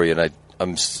help for you. And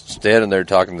I'm standing there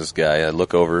talking to this guy. I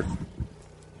look over.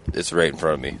 It's right in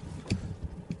front of me.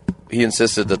 He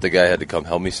insisted that the guy had to come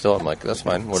help me still. I'm like, that's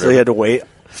fine. Whatever. so you had to wait.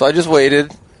 So I just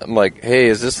waited. I'm like, hey,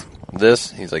 is this?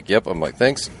 He's like, yep. I'm like,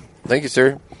 thanks. Thank you,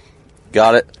 sir.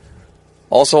 Got it.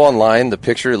 Also online, the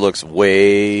picture looks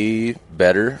way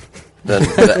better than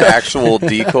the actual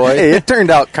decoy. Hey, it turned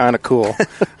out kind of cool.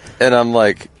 And I'm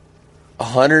like,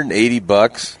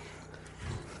 $180.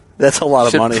 That's a lot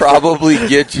of Should money. probably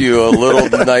get you a little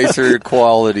nicer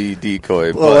quality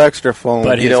decoy. A little extra foam.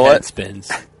 But you his know head what?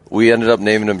 spins. We ended up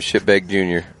naming him Shitbag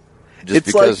Junior. Just It's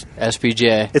because.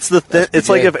 SPJ. It's it's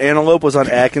like if Antelope was on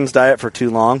Atkins diet for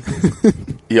too long.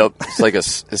 Yep. It's like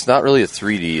it's not really a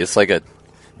 3D. It's like a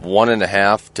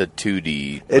 1.5 to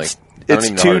 2D. It's I don't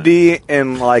even know how to- 2D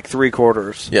and like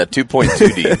 3/4. Yeah,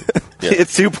 2.2D. Yeah.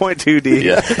 It's 2.2D.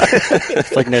 Yeah.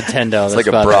 It's like Nintendo. It's like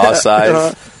a bra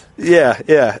size.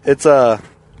 Yeah. It's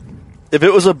if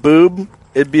it was a boob,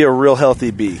 it'd be a real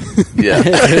healthy B. Yeah.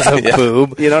 It's a Yeah.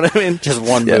 boob. You know what I mean? Just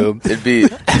one Yeah. boob. It'd be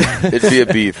a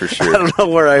B for I sure. don't know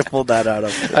where I pulled that out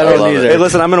of. I don't love either. it. Hey,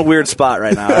 listen, I'm in a weird spot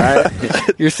right now. All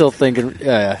right, You're still thinking.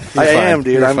 Yeah, I am,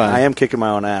 dude. You're I fine. am kicking my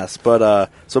own ass. But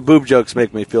so boob jokes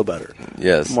make me feel better.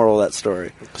 Yes. Moral of that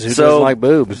story. Who doesn't like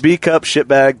boobs? B cup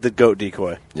shitbag, the goat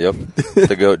decoy, Yep.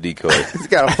 The goat decoy. He's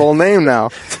got a full name now.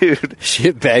 dude.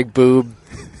 Shitbag boob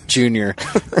junior.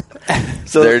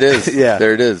 So There it is. Yeah.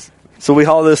 There it is. So we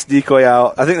haul this decoy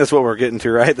out. I think that's what we're getting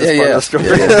to, right? That's part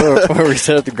of the story. Where we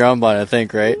set up the ground blind, I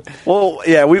think, right? Well,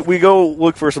 yeah, we go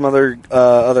look for some other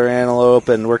antelope,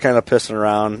 and we're kind of pissing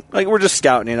around. Like, we're just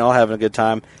scouting, having a good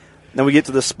time. Then we get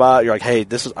to this spot. You're like, hey,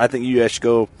 I think you guys should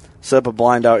go set up a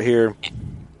blind out here.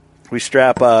 We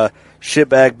strap a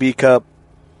shitbag B-cup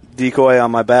decoy on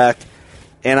my back,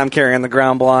 and I'm carrying the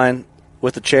ground blind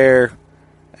with the chair,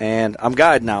 and I'm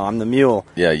guide now. I'm the mule.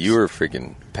 Yeah, you were a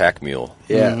freaking pack mule.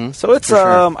 Yeah. Mhm. So it's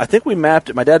I think we mapped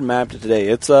it. My dad mapped it today.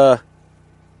 It's over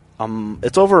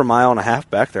 1.5 miles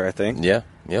back there, I think. Yeah.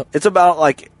 Yep. It's about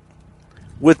like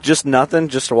with just nothing,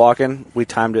 just walking, we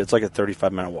timed it. It's like a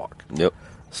 35-minute walk. Yep.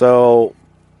 So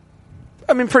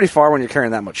I mean pretty far when you're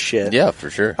carrying that much shit. Yeah, for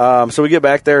sure. So we get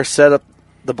back there, set up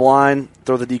the blind,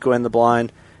 throw the decoy in the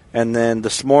blind, and then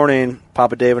this morning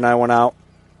Papa Dave and I went out,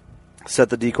 set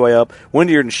the decoy up.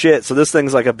 Windier than shit, so this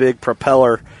thing's like a big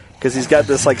propeller because he's got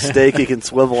this like stake he can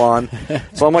swivel on.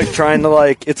 So I'm like trying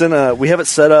to we have it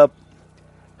set up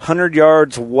 100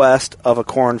 yards west of a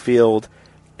cornfield,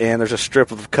 and there's a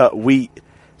strip of cut wheat.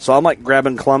 So I'm like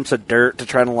grabbing clumps of dirt to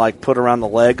try to like put around the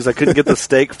legs. I couldn't get the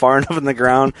stake far enough in the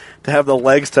ground to have the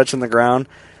legs touching the ground.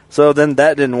 So then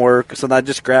that didn't work. So then I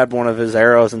just grabbed one of his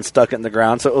arrows and stuck it in the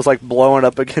ground. So it was like blowing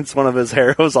up against one of his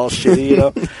arrows, all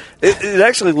shitty, It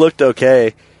actually looked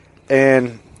okay.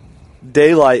 And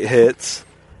daylight hits.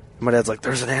 My dad's like,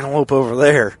 "There's an antelope over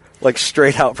there," like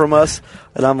straight out from us.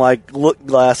 And I'm like, look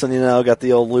glassing, got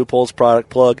the old Loopholes product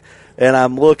plug. And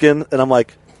I'm looking, and I'm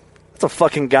like, that's a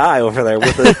fucking guy over there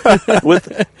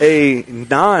with a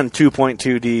non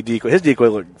 2.2D decoy. His decoy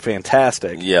looked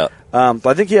fantastic. Yeah. But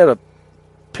I think he had a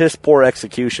piss poor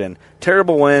execution,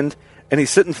 terrible wind, and he's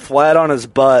sitting flat on his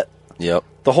butt. Yep.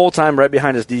 The whole time right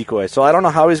behind his decoy. So I don't know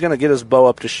how he's going to get his bow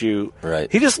up to shoot.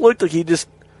 Right. He just looked like he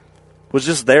was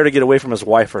just there to get away from his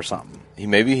wife or something.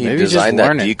 Maybe he Maybe designed just that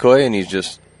learn it. decoy, and he's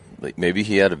just like maybe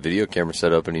he had a video camera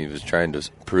set up, and he was trying to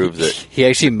prove that He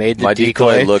actually made the my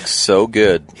decoy. looks so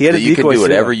good He had that a you can decoy do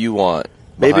whatever too. you want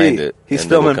behind Maybe it. he's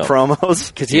and it'll filming come.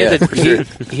 promos. Because he had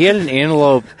he had an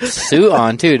antelope suit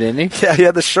on too, didn't he? Yeah, he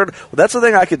had the shirt. Well, that's the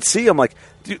thing I could see. I'm like,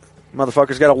 dude,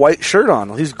 motherfucker's got a white shirt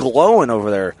on. He's glowing over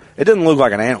there. It didn't look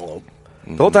like an antelope.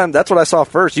 The whole time, that's what I saw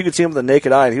first. You could see him with the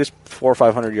naked eye, and he was 400 or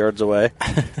 500 yards away.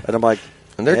 And I'm like,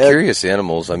 And they're yeah. curious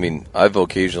animals. I mean, I've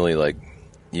occasionally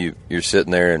you're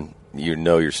sitting there and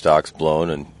your stock's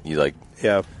blown, and you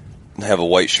yeah, have a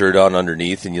white shirt on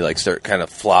underneath, and you start kind of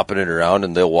flopping it around,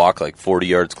 and they'll walk 40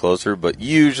 yards closer, but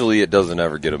usually it doesn't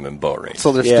ever get them in bow range.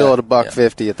 So they're Yeah. still at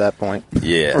 $150 at that point.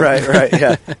 Yeah. right,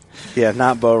 yeah, yeah,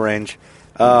 not bow range.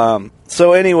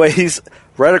 So anyway, he's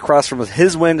right across from us.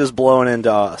 His wind is blowing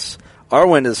into us. Our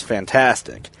wind is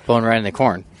fantastic. Blowing right in the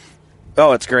corn.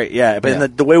 Oh, it's great, yeah. But Yeah.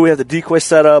 the way we have the decoy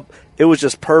set up, it was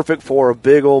just perfect for a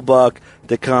big old buck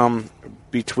to come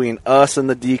between us and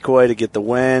the decoy to get the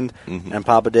wind. Mm-hmm. And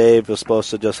Papa Dave was supposed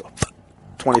to just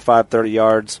 25, 30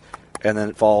 yards, and then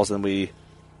it falls, and we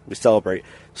celebrate.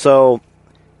 So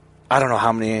I don't know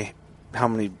how many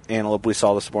antelope we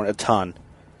saw this morning. A ton.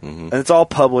 Mm-hmm. And it's all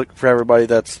public for everybody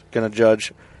that's going to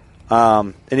judge.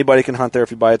 Anybody can hunt there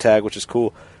if you buy a tag, which is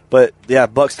cool. But, yeah,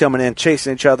 bucks coming in,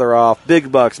 chasing each other off. Big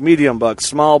bucks, medium bucks,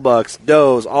 small bucks,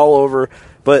 does, all over.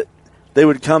 But they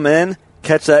would come in,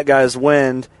 catch that guy's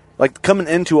wind, like coming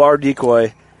into our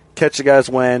decoy, catch the guy's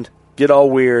wind, get all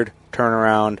weird, turn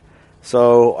around.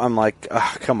 So I'm like,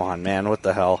 come on, man, what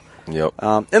the hell? Yep.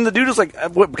 And the dude is like,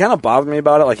 what kind of bothered me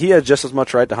about it, he had just as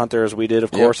much right to hunt there as we did,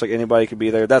 of course. Yep. Anybody could be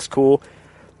there. That's cool.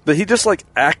 But he just,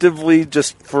 actively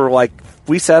just for,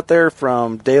 we sat there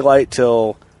from daylight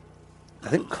till, I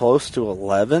think, close to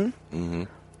 11. Mm-hmm.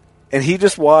 And he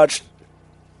just watched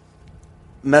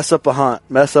mess up a hunt,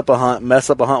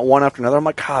 one after another. I'm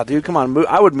like, God, dude, come on, move.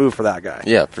 I would move for that guy.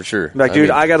 Yeah, for sure. Like, dude,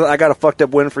 I got a fucked up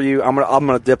win for you. I'm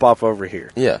gonna dip off over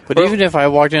here. Yeah. But even if I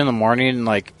walked in the morning and,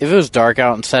 like, if it was dark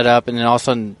out and set up and then all of a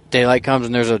sudden daylight comes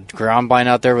and there's a ground blind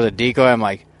out there with a decoy, I'm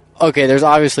like, okay, there's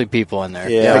obviously people in there.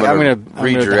 Yeah, like, I'm gonna gonna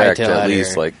redirect hightail at out of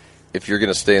least. here. Like, if you're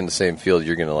gonna stay in the same field,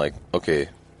 you're gonna like, okay,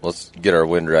 let's get our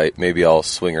wind right. Maybe I'll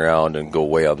swing around and go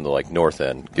way on the like north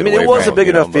end. I mean, it was a big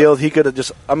enough field. He could have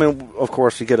just. I mean, of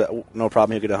course, he could have. No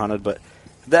problem. He could have hunted, but.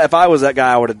 If I was that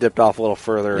guy, I would have dipped off a little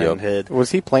further and hid. Was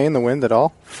he playing the wind at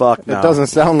all? Fuck no. It doesn't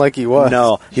sound like he was.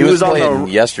 No. He was playing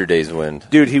yesterday's wind.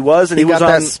 Dude, he was, and he was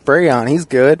got on that spray on. He's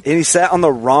good. And he sat on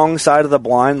the wrong side of the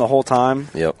blind the whole time.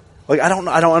 Yep. Like, I don't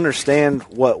understand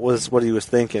what he was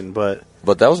thinking, but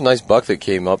that was a nice buck that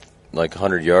came up like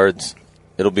 100 yards.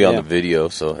 It'll be on the video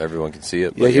so everyone can see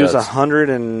it. Yeah, he was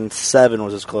 107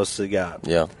 was as close as he got.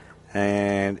 Yeah.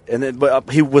 But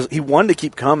he wanted to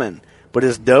keep coming. But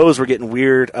his does were getting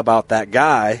weird about that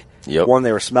guy. Yep. One,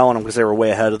 they were smelling him because they were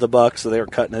way ahead of the buck, so they were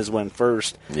cutting his wind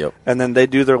first. Yep. And then they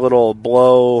do their little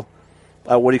blow,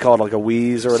 what do you call it, like a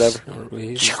wheeze or whatever?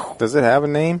 Does it have a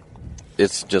name?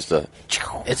 It's just a...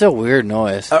 It's a weird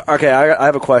noise. Okay, I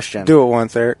have a question. Do it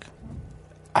once, Eric.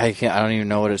 I don't even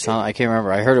know what it sounds. I can't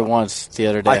remember. I heard it once the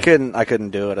other day. I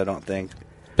couldn't do it, I don't think.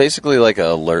 Basically like an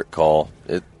alert call.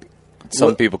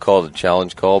 Some people call it a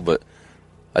challenge call, but...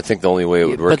 I think the only way it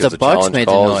would work as a challenge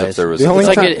call is if there was...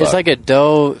 It's like a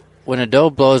doe, when a doe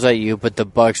blows at you, but the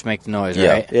bucks make the noise,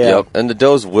 right? Yeah. Yep. And the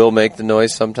does will make the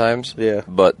noise sometimes. Yeah.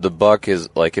 But the buck is,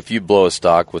 like, if you blow a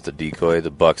stock with a decoy,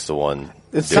 the buck's the one...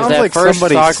 It sounds like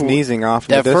somebody sneezing off.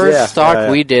 That first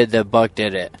stock we did, the buck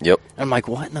did it. Yep. I'm like,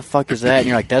 what in the fuck is that? And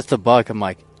you're like, that's the buck. I'm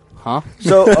like, huh?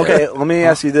 So, okay, let me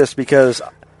ask you this, because...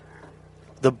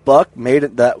 The buck made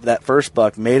it, that first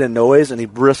buck made a noise, and he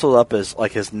bristled up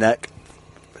his neck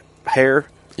hair.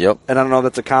 Yep. And I don't know if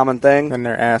that's a common thing. And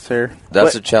their ass hair.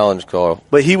 That's a challenge call.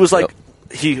 But he was like,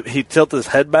 he tilted his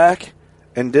head back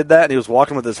and did that, and he was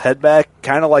walking with his head back,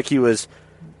 kind of like he was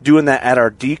doing that at our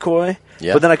decoy.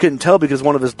 Yeah. But then I couldn't tell because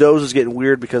one of his does was getting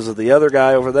weird because of the other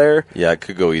guy over there. Yeah, it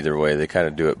could go either way. They kind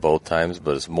of do it both times,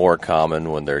 but it's more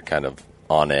common when they're kind of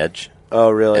on edge.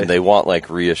 Oh, really? And they want, like,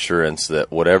 reassurance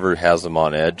that whatever has them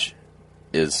on edge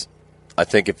is, I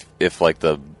think if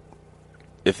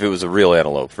it was a real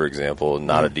antelope, for example, and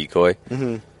not a decoy,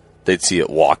 they'd see it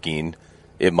walking,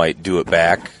 it might do it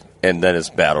back, and then it's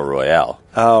battle royale.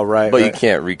 Oh, right. But you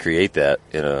can't recreate that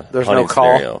in a There's hunting no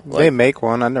call. scenario. They make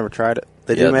one. I've never tried it.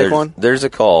 They do make one? There's a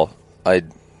call.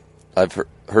 I've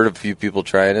heard a few people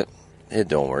trying it. It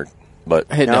don't work. But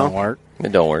It don't work.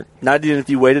 It don't work. Not even if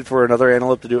you waited for another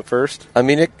antelope to do it first? I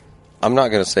mean, I'm not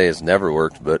going to say it's never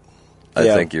worked, but I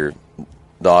think the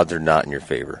odds are not in your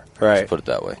favor. Right. Let's put it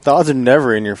that way. The odds are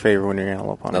never in your favor when you're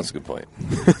antelope hunting. That's a good point.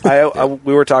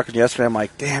 We were talking yesterday. I'm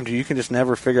like, damn, dude, you can just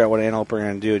never figure out what antelope are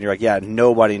going to do. And you're like, yeah,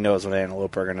 nobody knows what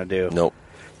antelope are going to do. Nope.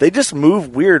 They just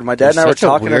move weird. My dad and I were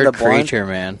talking in the weird blind. creature,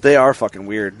 man. They are fucking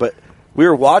weird. But we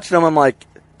were watching them. I'm like,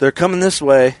 they're coming this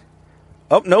way.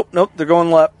 Oh, nope. They're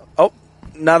going left. Oh,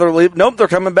 now they're leaving. Nope, they're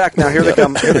coming back now. Here they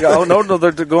come. Here they go. Oh, no,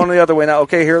 they're going the other way now.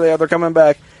 Okay, here they are. They're coming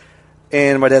back.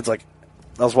 And my dad's like,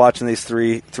 I was watching these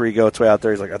three goats way out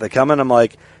there. He's like, are they coming? I'm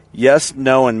like, yes,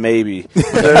 no, and maybe.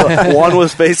 One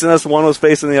was facing us, one was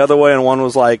facing the other way, and one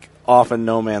was like off in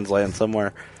no man's land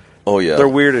somewhere. Oh, yeah. They're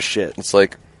weird as shit. It's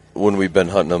like when we've been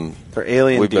hunting them. They're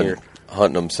alien We've deer. been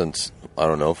hunting them since, I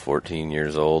don't know, 14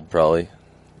 years old probably.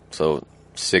 So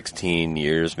 16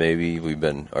 years maybe we've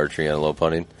been archery antelope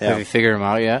hunting. Yeah. Have you figured them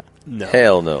out yet? No.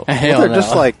 Hell no. Hell They're no.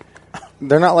 just like,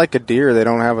 they're not like a deer. They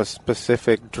don't have a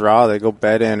specific draw they go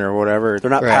bed in or whatever.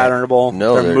 They're not Right. patternable.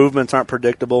 No, Their movements aren't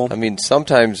predictable. I mean,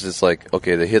 sometimes it's like,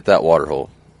 okay, they hit that water hole.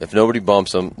 If nobody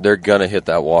bumps them, they're going to hit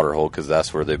that water hole because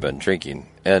that's where they've been drinking.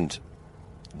 And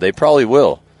they probably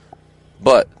will.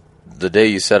 But the day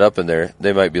you set up in there,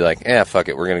 they might be like, fuck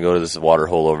it, we're going to go to this water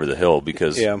hole over the hill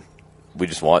because we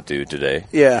just want to today.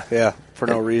 Yeah, for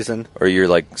no reason. Or you're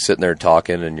like sitting there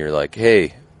talking and you're like,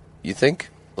 hey, you think,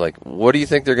 like, what do you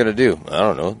think they're going to do? I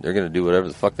don't know. They're going to do whatever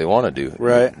the fuck they want to do.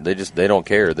 Right. They don't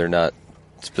care. They're not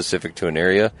specific to an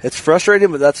area. It's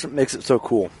frustrating, but that's what makes it so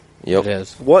cool. Yep. It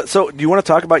is. So, do you want to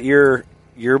talk about your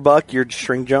buck, your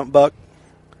string jump buck?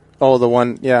 Oh, the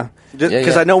one, yeah.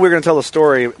 Because I know we're going to tell the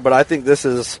story, but I think this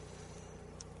is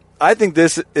kind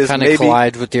of maybe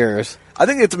collides with yours. I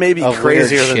think it's maybe Of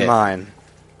crazier weird than shit. mine.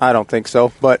 I don't think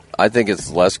so, but I think it's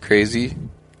less crazy.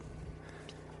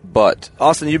 But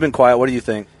Austin, you've been quiet. What do you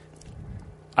think?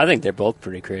 I think they're both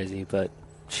pretty crazy, but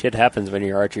shit happens when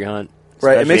you archery hunt.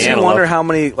 Right. It makes especially you wonder antelope. how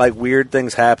many like weird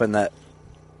things happen that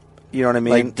You know what I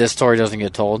mean? Like this story doesn't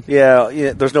get told.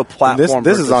 Yeah, there's no platform.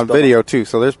 This is on video too,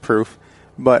 so there's proof.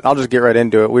 But I'll just get right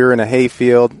into it. We were in a hay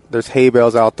field. There's hay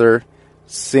bales out there.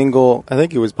 Single. I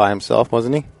think he was by himself,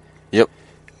 wasn't he? Yep.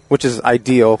 Which is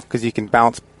ideal because you can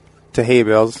bounce to hay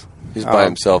bales. He's by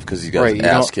himself because he got his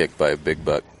ass kicked by a big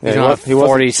buck. You don't have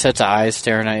 40 sets of eyes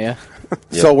staring at you.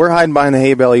 So we're hiding behind the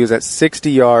hay bale. He was at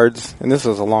 60 yards, and this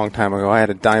was a long time ago. I had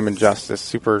a Diamond Justice,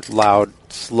 super loud,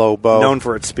 slow bow. Known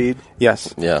for its speed?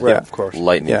 Yes. Yeah. Right, of course.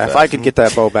 Lightning Yeah, fast. if I could get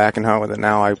that bow back and hunt with it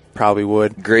now, I probably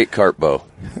would. Great carp bow.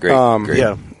 Great.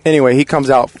 Yeah. Anyway, he comes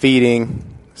out feeding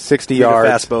 60 yards.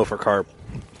 Fast bow for carp.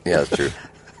 Yeah, that's true.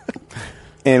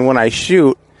 And when I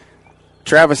shoot,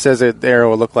 Travis says that the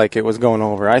arrow looked like it was going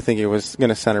over. I think it was going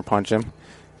to center punch him.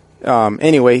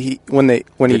 Anyway, when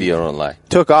Video don't lie.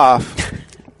 took off,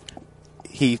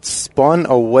 he spun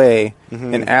away,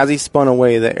 and as he spun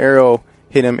away, the arrow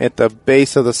hit him at the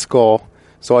base of the skull.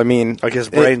 So I mean, like his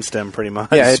brainstem, pretty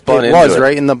much. Yeah, it was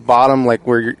right in the bottom, like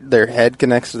where their head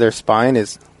connects to their spine,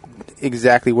 is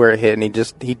exactly where it hit, and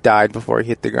he died before he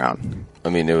hit the ground. I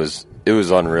mean, it was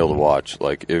unreal to watch.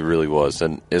 Like, it really was.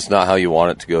 And it's not how you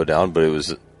want it to go down, but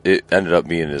it ended up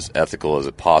being as ethical as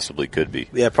it possibly could be.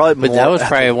 Yeah, probably. But that was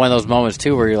probably one of those moments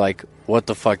too where you're like, "What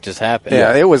the fuck just happened?"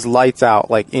 Yeah, it was lights out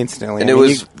like instantly. And it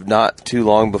was not too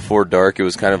long before dark. It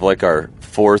was kind of like our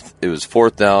fourth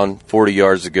down, 40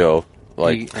 yards to go,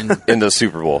 like in the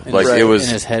Super Bowl. Like it was,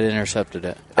 and his head intercepted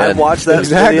it. I've watched that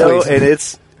video, and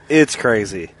it's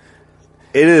crazy.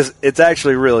 It's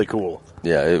actually really cool.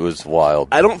 Yeah, it was wild.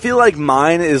 I don't feel like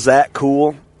mine is that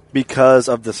cool because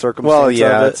of the circumstance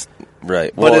of it.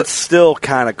 Right. But it's still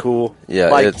kind of cool. Yeah,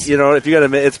 like, if you got to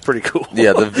admit, it's pretty cool.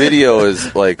 Yeah, the video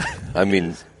is like, I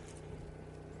mean,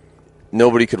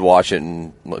 nobody could watch it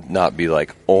and not be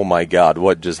like, "Oh my God,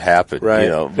 what just happened?" Right. You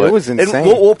know, but it was insane. And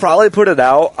we'll probably put it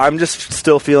out. I'm just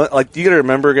still feeling like, you got to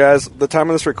remember, guys, the time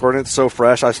of this recording, it's so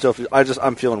fresh.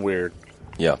 I'm feeling weird.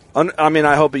 Yeah. I mean,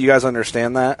 I hope that you guys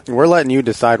understand that. We're letting you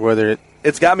decide whether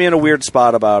it's got me in a weird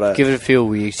spot about it. Give it a few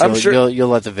weeks. I'm sure you'll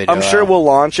let the video. I'm sure out. we'll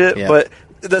launch it, Yeah. but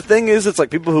the thing is, it's like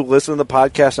people who listen to the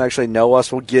podcast and actually know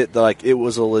us will get like it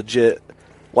was a legit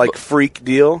freak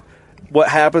deal. What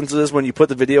happens is when you put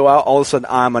the video out, all of a sudden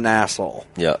I'm an asshole.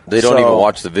 Yeah, they don't even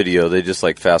watch the video. They just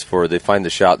like fast forward. They find the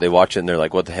shot, they watch it, and they're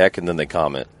like, "What the heck?" And then they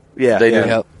comment. Yeah,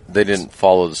 they didn't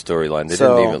follow the storyline. They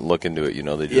didn't even look into it. You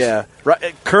know, they just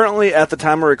Right. Currently, at the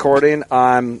time of recording,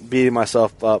 I'm beating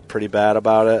myself up pretty bad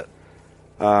about it.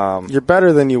 You're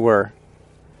better than you were.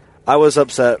 I was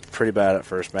upset pretty bad at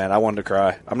first, man. I wanted to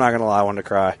cry. I'm not gonna lie, I wanted to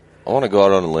cry. I want to go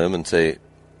out on a limb and say,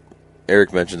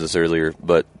 Eric mentioned this earlier,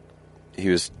 but he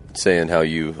was saying how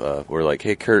you were like,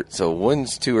 "Hey, Kurt, so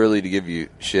when's too early to give you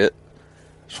shit?"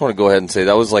 I just want to go ahead and say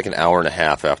that was like an hour and a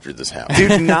half after this happened.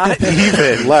 Dude, not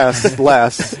even.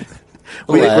 Less.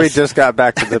 We just got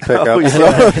back to the pickup. Oh,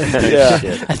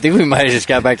 yeah. I think we might have just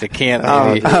got back to camp.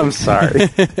 Maybe. I'm sorry.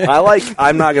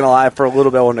 I'm not gonna lie. For a little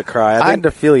bit, I wanted to cry. I had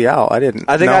to feel you out. I didn't.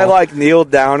 I think know. I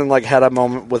kneeled down and had a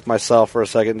moment with myself for a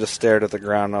second, and just stared at the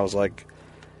ground. And I was like,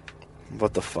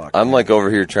 "What the fuck?" I'm like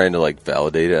over here trying to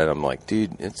validate it, and I'm like,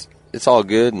 "Dude, it's all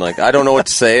good." And I don't know what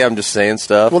to say. I'm just saying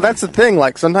stuff. Well, that's the thing.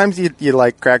 Like sometimes you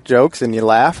crack jokes and you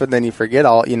laugh, and then you forget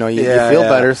all. You feel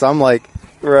better. So I'm like.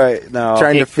 Right, no.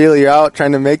 Trying to feel you out,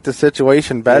 trying to make the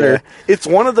situation better. Yeah. It's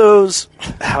one of those,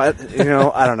 I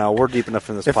don't know. We're deep enough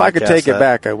in this If podcast. I could take it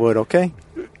back, I would, okay?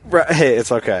 Right, hey,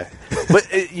 it's okay. But,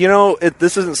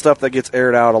 this isn't stuff that gets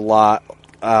aired out a lot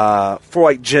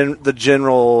for, the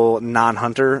general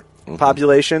non-hunter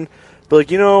population. But,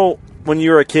 when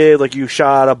you were a kid, you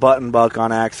shot a button buck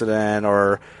on accident,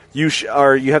 or you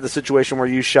have the situation where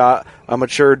you shot a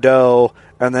mature doe,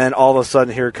 and then all of a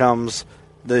sudden here comes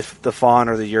the fawn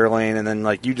or the yearling, and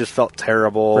then you just felt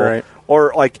terrible, right?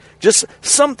 Or just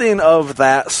something of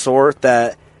that sort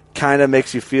that kind of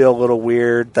makes you feel a little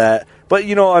weird. But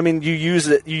you use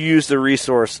the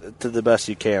resource to the best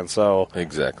you can. So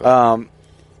exactly.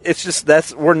 It's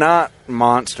just we're not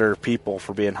monster people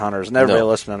for being hunters, and everybody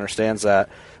listening understands that.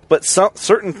 But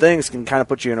certain things can kind of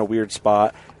put you in a weird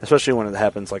spot, especially when it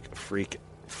happens like a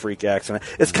freak accident.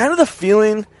 It's kind of the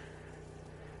feeling.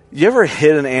 You ever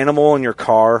hit an animal in your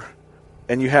car,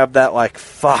 and you have that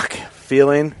fuck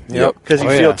feeling? Yep. Because you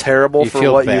feel terrible for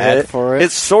what you hit. For it.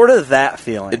 It's sort of that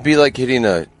feeling. It'd be like hitting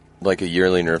a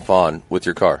yearling or a fawn with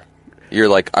your car. You're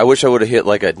like, I wish I would have hit a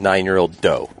 9-year-old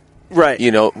doe. Right.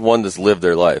 One that's lived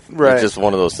their life. Right. It's just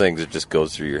one of those things that just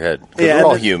goes through your head. Yeah, we're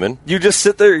all human. You just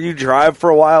sit there, you drive for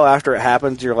a while after it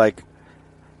happens, you're like,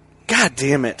 God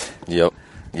damn it. Yep.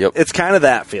 It's kind of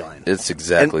that feeling. It's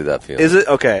exactly that feeling. Is it?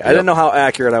 Okay. Yep. I didn't know how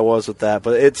accurate I was with that,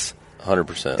 but it's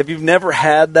 100%. If you've never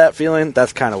had that feeling,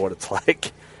 that's kind of what it's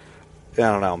like. I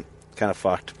don't know, kind of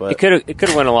fucked. But It could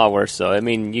have went a lot worse, though. I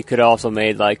mean, you could have also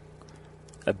made, like,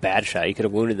 a bad shot. You could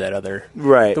have wounded that other...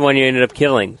 Right. The one you ended up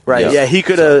killing. Right, yeah, he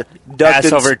could have ducked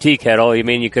ass over a tea kettle. You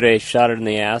mean you could have shot it in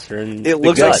the ass or in It the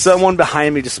looks like guts. someone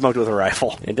behind me just smoked with a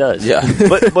rifle. It does. Yeah.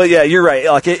 but yeah, you're right.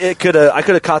 Like it could have. I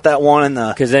could have caught that one in the.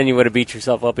 Because then you would have beat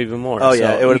yourself up even more. Oh,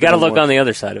 yeah, So it would've you got to been look more. on the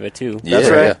other side of it, too. That's Yeah,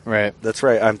 right. yeah. Right. That's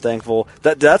right. I'm thankful.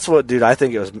 That's what, dude. I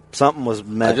think it was something was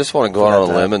meant. I just want to go for out on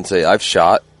that a limb and say I've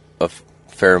shot a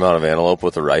fair amount of antelope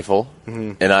with a rifle,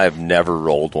 Mhm. and I have never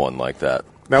rolled one like that.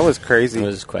 That was crazy. It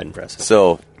was quite impressive.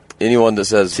 So anyone that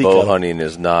says Sea bow cutter. hunting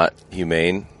is not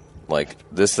humane, like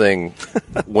this thing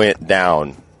went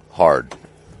down hard.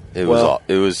 It Well-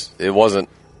 it wasn't.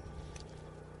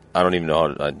 I don't even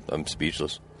know how I'm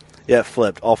speechless. Yeah, it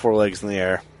flipped all four legs in the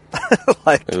air.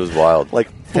 It was wild. Like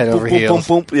Head boom, over boom, heels.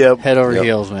 Boom, boom, yep. Head over Yep.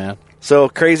 heels, man. So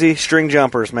crazy string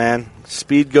jumpers, man.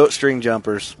 Speed goat string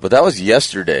jumpers. But that was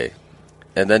yesterday,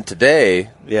 and then today.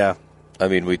 Yeah. I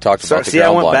mean, we talked So, about the see, I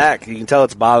ground went blind. back. You can tell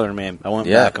it's bothering me. I went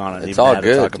Yeah, back on it. it's even all had to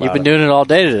good. talk about You've been it. doing it all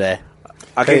day today.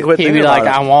 I can't quit He'd thinking be like,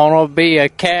 about I want to be a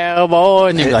cowboy.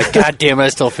 And you'd be like, God damn it, I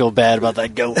still feel bad about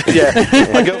that goat. it.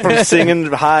 Yeah, I go from singing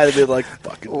high to be like,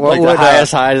 fucking. Like the would,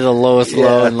 highest high to the lowest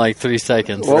low yeah. in like 3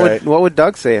 seconds. Right. What would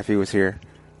Doug say if he was here?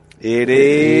 It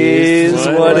is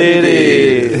what it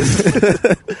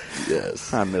is.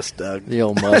 Yes. I miss Doug. The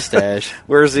old mustache.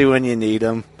 Where's he when you need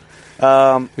him?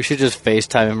 We should just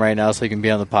FaceTime him right now so he can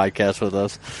be on the podcast with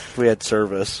us. If we had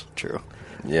service. True.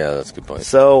 Yeah, that's a good point.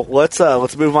 So let's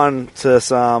move on to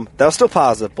some. That was still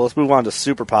positive, but let's move on to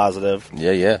super positive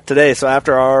Yeah. today. So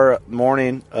after our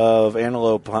morning of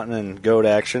antelope hunting and goat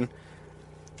action,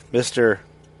 Mr.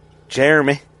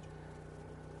 Jeremy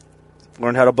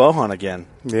learned how to bow hunt again.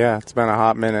 Yeah, it's been a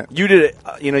hot minute. You did it.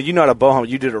 You know how to bow hunt.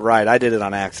 You did it right. I did it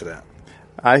on accident.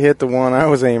 I hit the one I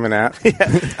was aiming at.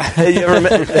 Hey, you ever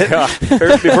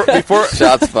before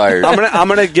Shots fired. I'm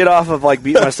gonna get off of like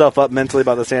beating myself up mentally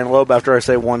about this antelope after I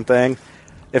say one thing.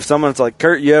 If someone's like,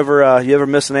 Kurt, you ever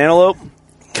miss an antelope?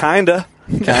 Kinda.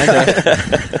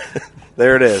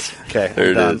 There it is. Okay, There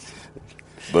I'm it done. is.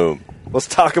 Boom. Let's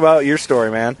talk about your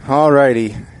story, man.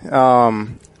 Alrighty.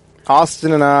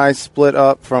 Austin and I split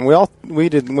up from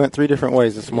went 3 different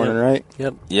ways this morning, right?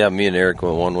 Yep. Yeah, me and Eric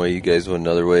went one way. You guys went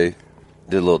another way.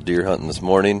 Did a little deer hunting this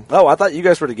morning. Oh, I thought you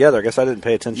guys were together. I guess I didn't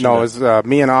pay attention. No, to it was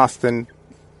me and Austin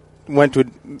went to a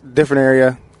different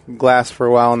area, glassed for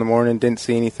a while in the morning, didn't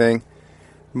see anything.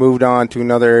 Moved on to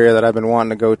another area that I've been wanting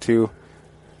to go to,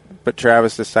 but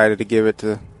Travis decided to give it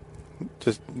to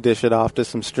just dish it off to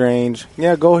some strange.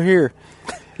 Yeah, go here.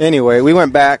 Anyway, we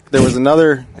went back. There was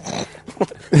another.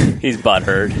 He's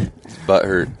butthurt. Butt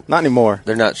hurt. Not anymore.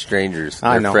 They're not strangers.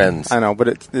 I They're know. friends. I know, but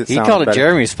it He sounds called it better.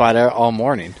 Jeremy's spot all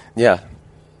morning. Yeah.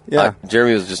 Yeah.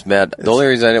 Jeremy was just mad. The only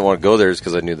reason I didn't want to go there is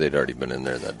because I knew they'd already been in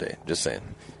there that day. Just saying.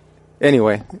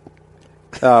 Anyway,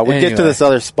 we get to this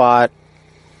other spot,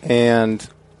 and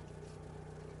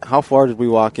how far did we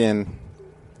walk in?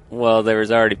 Well, there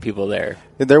was already people there.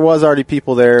 There was already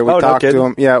people there. We Oh, no talked to kidding.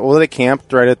 them. Yeah, well, they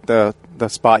camped right at the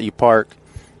spot you park,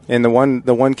 and the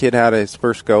one kid had his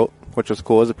first goat, which was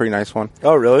cool. It was a pretty nice one.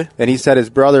 Oh, really? And he said his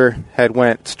brother had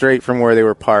went straight from where they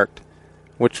were parked,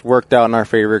 which worked out in our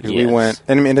favor because we Yes. went.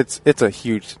 And I mean, it's a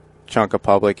huge chunk of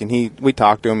public. And we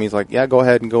talked to him. He's like, "Yeah, go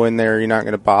ahead and go in there. You're not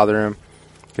going to bother him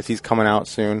because he's coming out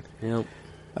soon." Yep.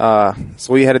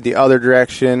 So we headed the other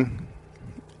direction,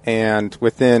 and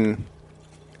within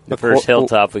The first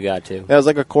hilltop we got to. that was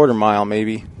like a quarter mile,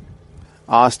 maybe.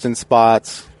 Austin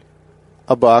spots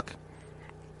a buck.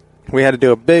 We had to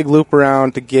do a big loop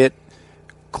around to get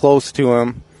close to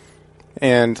him.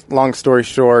 And long story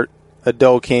short, a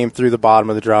doe came through the bottom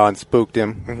of the draw and spooked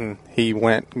him. Mm-hmm. He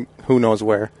went who knows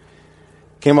where.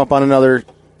 Came up on another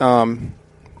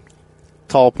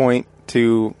tall point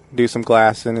to do some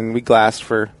glassing, and we glassed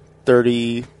for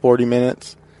 30, 40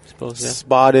 minutes. Suppose, yeah.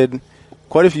 Spotted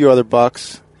quite a few other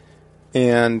bucks,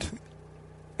 and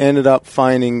ended up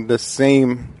finding the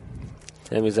same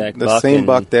exact the buck same and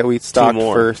buck that we stalked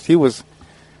more. first. He was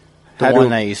The had one to-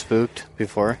 that you spooked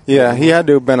before. yeah, he had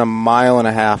to have been a mile and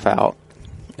a half out.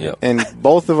 Yep. And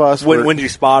both of us When were you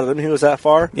spotted him, he was that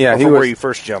far? Yeah, Or he from was- where you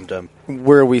first jumped him.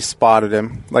 where we spotted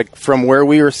him. Like from where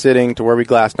we were sitting to where we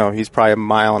glassed. No, he's probably a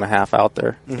mile and a half out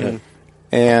there. Mm-hmm.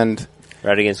 And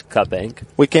Right against Cut Bank.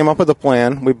 we came up with a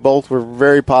plan. We both were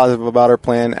very positive about our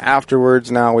plan.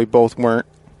 Afterwards, now we both weren't.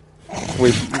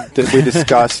 We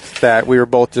discussed that we were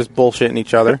both just bullshitting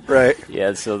each other. Right.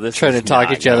 Yeah, so this Trying is to talk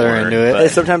not each other gonna into work, it. but- Hey,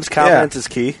 sometimes confidence is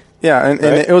key. Yeah, and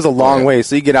Right? it was a long way.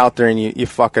 So you get out there and you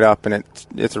fuck it up, and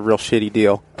it's a real shitty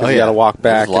deal because you yeah. got to walk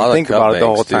back There's a lot and of think cut about it the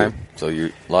banks, whole too. time. So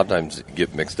you a lot of times you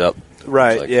get mixed up.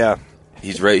 Right, It's like- yeah.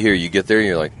 he's right here. You get there, and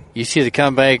you're like, You see the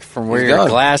comeback from where He's you're gone.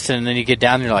 glassing, and then you get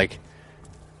down and you're like,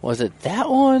 was it that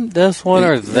one, this one,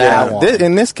 or that one?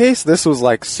 In this case, this was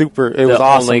like super. It The was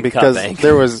awesome only because cut bank.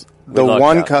 there was the We lucked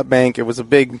one out. cut bank. It was a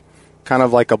big, kind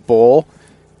of like a bowl,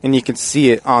 and you could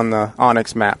see it on the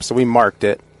Onyx map. So we marked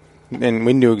it, and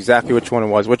we knew exactly which one it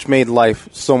was, which made life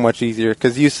so much easier.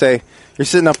 Because you're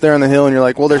sitting up there on the hill, and you're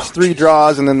like, well, there's 3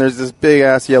 draws, and then there's this big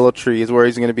ass yellow tree is where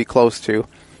he's going to be close to.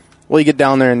 Well, you get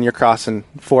down there, and you're crossing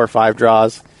 4 or 5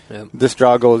 draws. Yep. This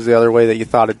draw goes the other way that you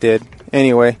thought it did.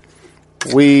 Anyway,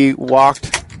 we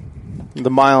walked the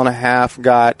 1.5 miles,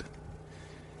 got,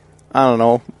 I don't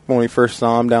know, when we first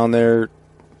saw him down there, a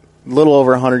little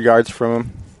over 100 yards from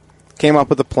him. Came up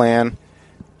with a plan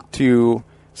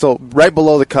so right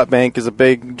below the cut bank is a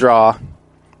big draw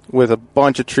with a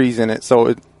bunch of trees in it.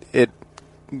 So it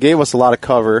gave us a lot of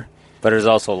cover. But there's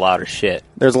also a lot of shit.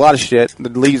 There's a lot of shit. The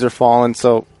leaves are falling,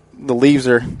 so the leaves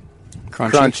are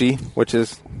crunchy, which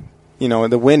is,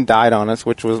 the wind died on us,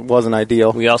 which wasn't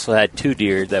ideal. We also had 2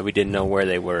 deer that we didn't know where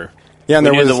they were. Yeah, and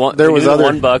We there knew was the other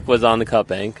one buck was on the cut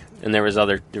bank, and there was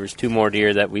 2 more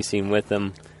deer that we seen with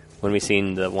them when we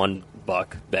seen the one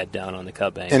buck bed down on the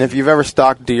cut bank. And if you've ever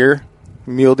stalked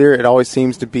mule deer, it always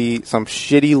seems to be some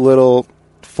shitty little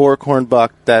fork-horn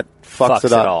buck that fucks it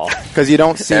it up. all. Because you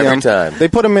don't see Every them. time. They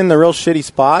put them in the real shitty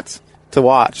spots to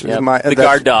watch. Yep. My- The that's-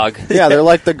 guard dog. Yeah, they're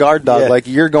like the guard dog. Yeah. Like,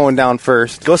 you're going down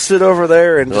first. Go sit over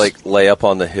there and like lay up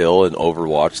on the hill and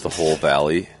overwatch the whole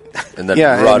valley, and then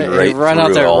Yeah, run and- right run through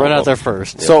out there, all run of out there them.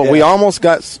 first. So we almost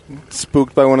got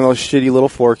spooked by one of those shitty little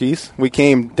forkies. We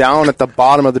came down at the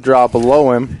bottom of the draw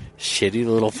below him. Shitty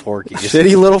little forkies.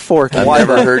 Shitty little forky. I've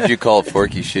never heard you call it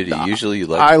forky shitty. Usually you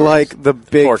like. I forkies. like the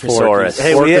big Forkosaurus. forkies.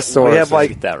 Hey, we have Forkosaurus. like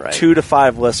Get that right. 2 to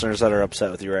 5 listeners that are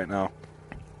upset with you right now.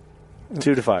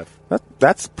 2 to 5.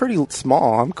 That's pretty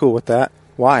small. I'm cool with that.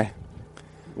 Why?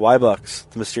 Y-Bucks.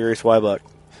 The mysterious Y-Buck.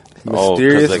 Oh, 'cause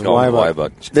Mysterious they call them Y-Buck.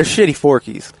 Y-Buck. They're shitty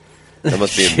forkies. That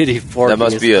must be Shitty that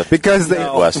must be a Because they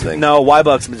West thing. No,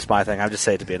 Y-Buck's just my thing. I'm just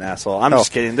saying it to be an asshole. I'm Oh.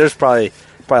 just kidding. There's probably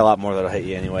a lot more that'll hate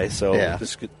you anyway. So Yeah.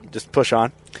 just push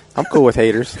on. I'm cool with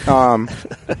haters. Now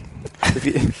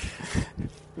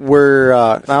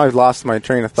I've lost my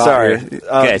train of thought. Sorry. here.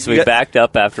 Okay, so we backed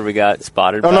up after we got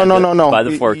spotted Oh, by, no. by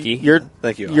the forky.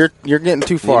 Thank you. You're getting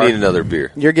too far. You need another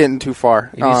beer. You're getting too far.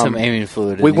 You need some aiming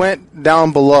fluid. We in you. went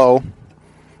down below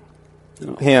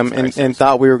him and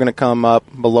thought we were going to come up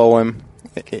below him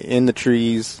in the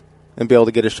trees and be able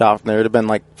to get a shot from there. It would have been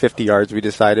like 50 yards, we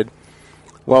decided.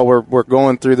 Well, we're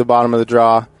going through the bottom of the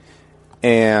draw,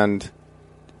 and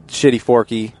shitty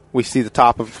forky, we see the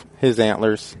top of his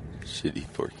antlers, Shitty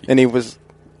forky. and he was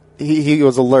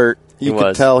alert. You He could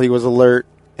was. tell he was alert,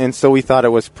 and so we thought it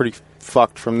was pretty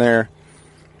fucked from there.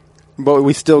 But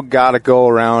we still got to go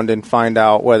around and find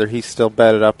out whether he's still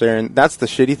bedded up there. And that's the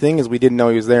shitty thing, is we didn't know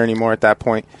he was there anymore at that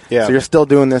point. Yeah. So you're still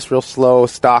doing this real slow,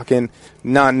 stalking,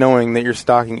 not knowing that you're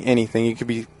stalking anything. You could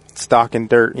be stalking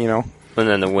dirt, And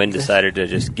then the wind decided to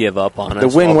just give up on us. The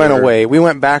wind while went we were- away. We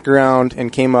went back around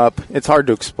and came up. It's hard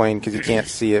to explain because you can't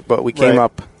see it, but we came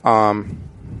Right. up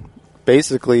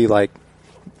basically like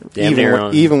Damn near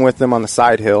on- even with them on the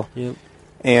side hill. Yep.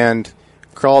 And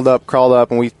crawled up,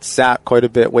 and we sat quite a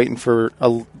bit waiting for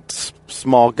a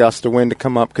small gust of wind to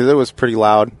come up because it was pretty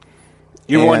loud.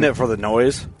 You And- wanted it for the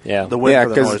noise. Yeah. The wind yeah, for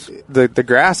the because noise. the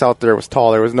grass out there was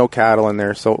tall. There was no cattle in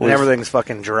there, so it And was, everything's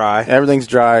fucking dry. everything's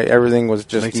dry. Everything was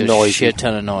just Makes a noisy. shit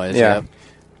ton of noise. Yeah. Yep.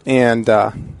 And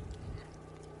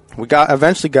we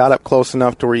eventually got up close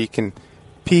enough to where you can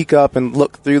peek up and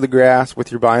look through the grass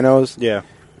with your binos. Yeah.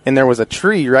 And there was a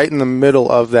tree right in the middle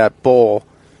of that bowl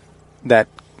that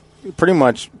pretty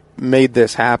much made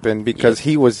this happen because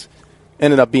he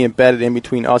ended up being bedded in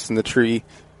between us and the tree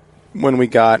when we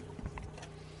got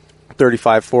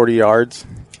 35, 40 yards.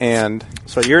 And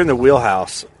So you're in the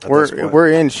wheelhouse. At this point.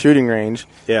 we're in shooting range.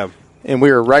 Yeah. And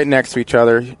we were right next to each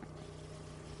other,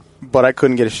 but I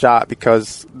couldn't get a shot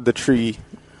because the tree,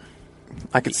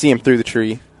 I could see him through the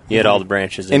tree. He had all the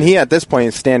branches in. And he, at this point,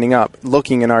 is standing up,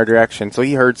 looking in our direction. So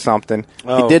he heard something.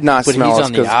 Oh, he did not But smell he's us.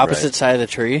 on the 'cause opposite side of the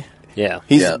tree. Yeah.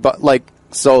 He's Yeah. but like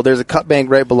so. There's a cut bank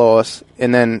right below us,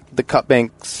 and then the cut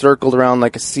bank circled around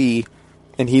like a C,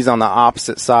 and he's on the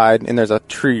opposite side. And there's a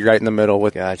tree right in the middle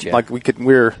with Gotcha. like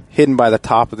we're hidden by the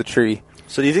top of the tree.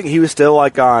 So do you think he was still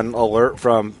like on alert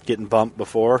from getting bumped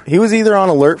before? He was either on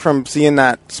alert from seeing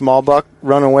that small buck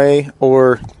run away,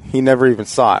 or he never even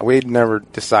saw it. We'd never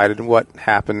decided what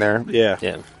happened there. Yeah.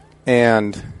 Yeah.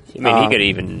 And I mean, he could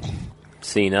even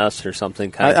seen us or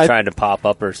something, kind of I- trying to pop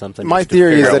up or something. my just to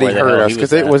theory figure is out that he where the heard hell us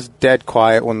because it at. was dead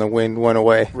quiet when the wind went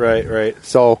away. Right.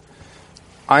 So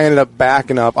I ended up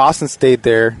backing up. Austin stayed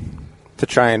there to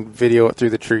try and video it through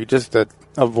the tree just to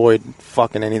avoid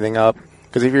fucking anything up.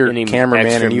 Because if you're a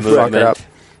cameraman and you fuck it up,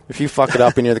 if you fuck it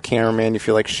up and you're the cameraman, you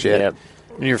feel like shit. Yep.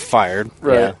 And you're fired.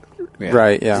 Right. Yeah.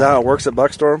 Right, yeah. Is that how it works at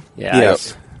Buckstorm? Yeah.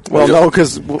 Yes. Well, no,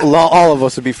 because all of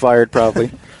us would be fired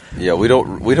probably. Yeah, we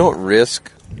don't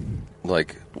risk,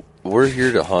 like, we're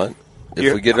here to hunt.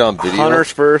 If we get it on video.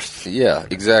 Hunters first. Yeah,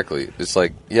 exactly. It's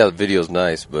like, yeah, the video's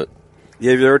nice, but.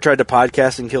 Yeah, have you ever tried to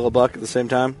podcast and kill a buck at the same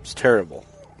time? It's terrible.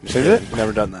 Is it?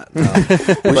 Never done that.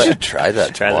 No. We should try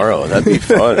that tomorrow. That'd be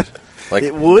fun. Like,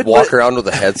 It would, walk but- around with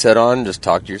a headset on and just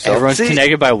talk to yourself. Everyone's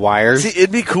connected by wires. See,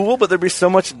 it'd be cool, but there'd be so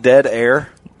much dead air.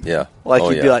 Yeah. Like, Oh,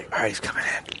 you'd yeah. be like, all right, he's coming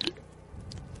in.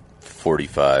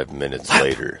 45 minutes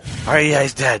later. All right, yeah,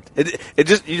 he's dead. It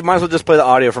just you might as well just play the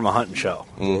audio from a hunting show.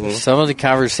 Mm-hmm. Some of the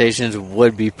conversations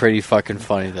would be pretty fucking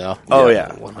funny, though. Oh, yeah.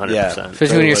 100%. Yeah.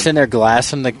 Especially when you're sitting there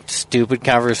glassing the stupid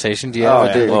conversations you have Oh,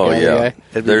 with yeah. the Oh, other yeah. guy.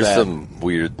 It'd be There's bad. some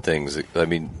weird things. I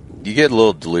mean, you get a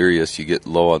little delirious, you get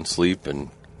low on sleep, and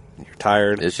You're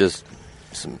tired. it's just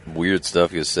some weird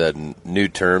stuff gets said, and new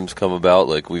terms come about.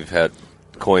 Like, we've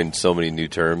coined so many new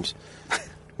terms.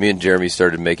 Me and Jeremy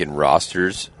started making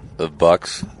rosters of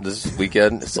bucks this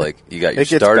weekend. It's like, you got your It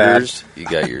gets starters, you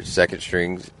got your second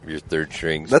strings, your third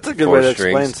strings. That's a good fourth way to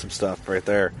strings. explain some stuff right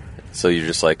there. So you're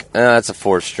just like, that's a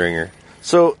fourth stringer.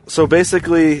 So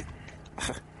basically,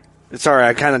 sorry,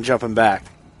 I'm kind of jumping back,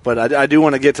 but I do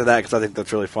want to get to that because I think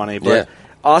that's really funny. But Yeah.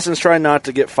 Austin's trying not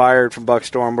to get fired from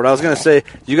Buckstorm. But I was going to say,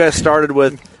 you guys started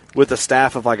with a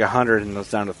staff of like 100 and it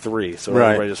was down to 3. So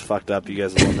Right. everybody just fucked up. You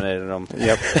guys eliminated them.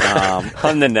 Yep.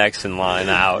 I'm the next in line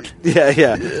out. Yeah.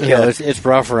 Yeah, it's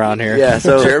rough around here. Yeah,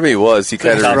 so Jeremy he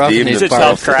kind of redeemed It's a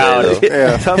himself tough crowd. today, though.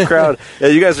 yeah, tough crowd. Yeah,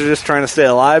 you guys are just trying to stay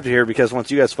alive here because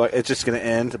once you guys fuck, it's just going to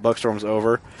end. Buckstorm's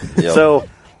over. Yep. So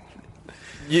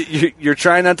you're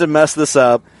trying not to mess this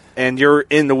up, and you're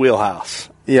in the wheelhouse.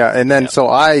 Yeah, and then so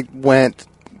I went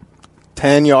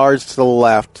 10 yards to the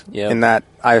left, Yep. and that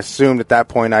I assumed at that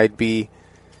point I'd be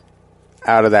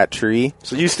out of that tree.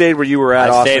 So you stayed where you were at.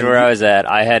 I stayed Austin. where I was at.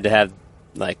 I had to have,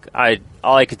 like,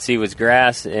 all I could see was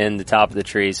grass and the top of the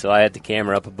tree, so I had the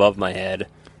camera up above my head.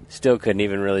 Still couldn't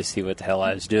even really see what the hell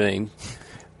I was doing,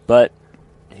 but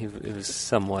it was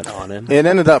somewhat on him. It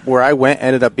ended up where I went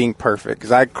ended up being perfect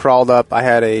because I crawled up. I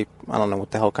had I don't know what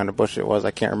the hell kind of bush it was.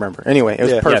 I can't remember. Anyway, it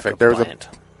was Yeah. perfect. Yucca There was plant.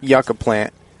 a yucca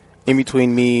plant in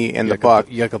between me and the buck.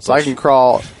 yucca So I bush. can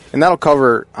crawl, and that'll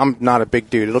cover. I'm not a big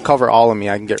dude. It'll cover all of me.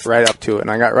 I can get right up to it,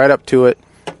 and I got right up to it,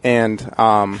 and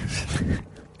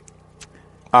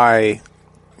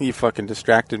you fucking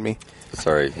distracted me.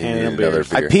 Sorry, he And needed another beers.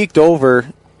 beer. I peeked over,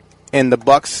 and the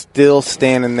buck's still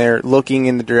standing there, looking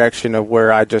in the direction of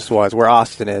where I just was, where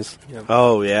Austin is.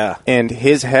 Oh yeah. And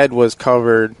his head was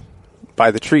covered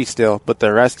by the tree still, but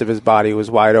the rest of his body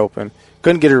was wide open.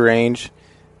 Couldn't get a range.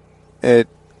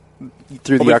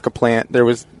 Through the yucca plant, there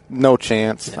was no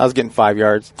chance. I was getting 5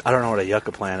 yards. I don't know what a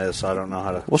yucca plant is, so I don't know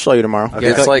how to. We'll show you tomorrow. Okay.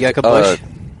 It's like yucca bush?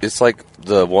 it's like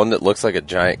the one that looks like a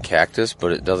giant cactus,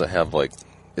 but it doesn't have like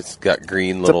it's got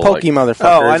green It's a little. pokey like, motherfucker.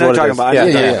 Oh, I is know what what it you're is.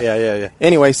 talking about. Yeah. Yeah.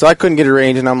 Anyway, so I couldn't get a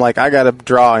range, and I'm like, I got to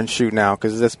draw and shoot now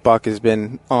because this buck has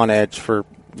been on edge for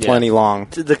plenty long.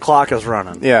 The clock is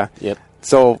running. Yeah. Yep.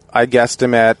 So I guessed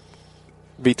him at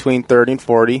between 30 and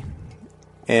 40,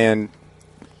 and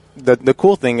the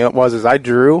cool thing is I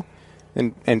drew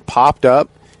and popped up,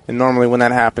 and normally when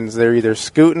that happens, they're either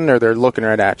scooting or they're looking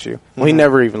right at you. Well, he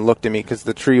never even looked at me because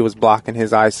the tree was blocking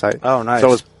his eyesight. Oh, nice. So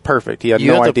it was perfect. He had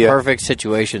You no had idea. the perfect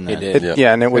situation then. did. It-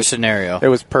 Yeah, and it Or was scenario. It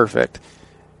was perfect.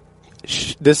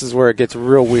 This is where it gets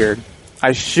real weird.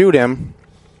 I shoot him,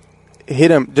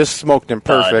 hit him, just smoked him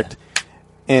perfect,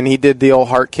 and he did the old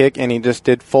heart kick, and he just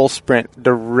did full sprint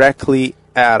directly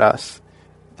at us.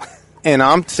 And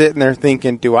I'm sitting there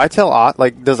thinking, do I tell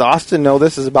does Austin know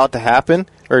this is about to happen,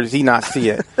 or does he not see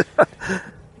it?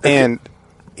 And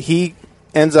he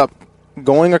ends up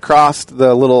going across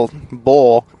the little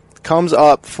bowl, comes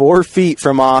up 4 feet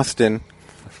from Austin.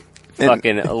 and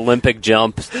Fucking Olympic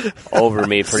jumps over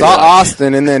me. Pretty saw much.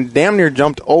 Austin, and then damn near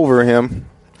jumped over him.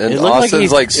 and It looked like Austin's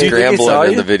he's- like you think he saw scrambling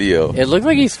in you? the video. It looked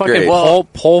like he's fucking Great.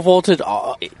 pole vaulted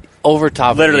over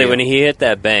top Literally, of you. when he hit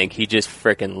that bank, he just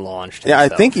freaking launched. Yeah, I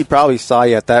himself. think he probably saw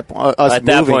you at that point. Us At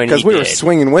that moving point, because he we were did.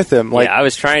 swinging with him. Like yeah, I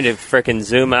was trying to freaking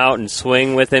zoom out and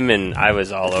swing with him, and I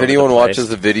was all over. If anyone the place. watches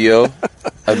the video,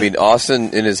 I mean,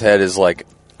 Austin in his head is like,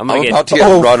 I'm I'm gonna about to get,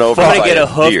 get run over I'm by gonna get a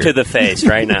hoof deer. to the face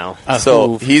right now.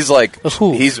 So he's like,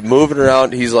 he's moving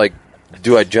around. He's like,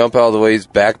 do I jump out of the way? He's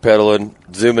backpedaling,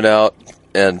 zooming out,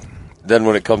 and then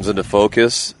when it comes into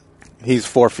focus, he's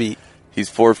 4 feet, he's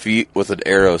 4 feet with an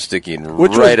arrow sticking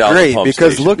which right was out great the pump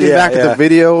because station. looking Yeah, back at yeah. the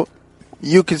video,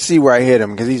 you can see where I hit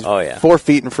him because he's 4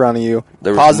 feet in front of you.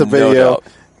 There was Pause the no video, doubt.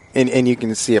 and you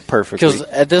can see it perfectly. Because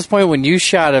at this point, when you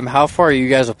shot him, how far are you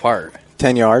guys apart?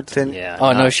 10 yards. Yeah.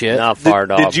 Oh, no shit. Not far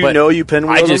at all. Did you but know you pinwheeled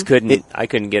I just him?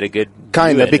 couldn't get a good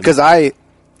Kind view of, at him. because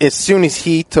as soon as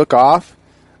he took off,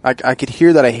 I could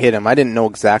hear that I hit him. I didn't know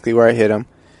exactly where I hit him.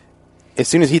 As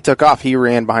soon as he took off, he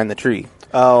ran behind the tree.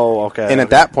 Oh, okay. And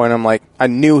at that point, I'm like, I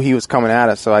knew he was coming at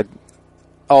us, so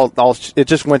it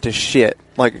just went to shit.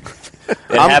 Like,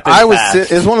 happened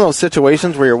fast. it's one of those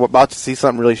situations where you're about to see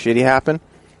something really shitty happen.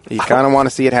 You kind of want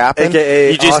to see it happen.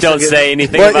 AKA you just don't say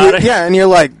anything But about it. Yeah, and you're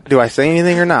like, do I say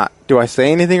anything or not? Do I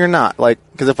say anything or not? Like,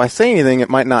 because if I say anything, it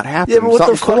might not happen. Yeah, but what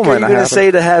Something the fuck cool are you might not going to happen.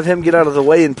 say to have him get out of the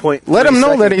way in point? Let him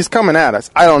know that he's coming at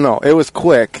us. I don't know. It was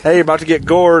quick. Hey, you're about to get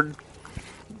gored.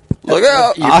 Look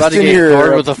out! You're about to Austin, get you're-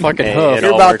 gored with a fucking hoof.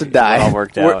 You're about to die. It all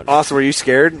worked out. Austin, were you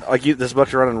scared? Like this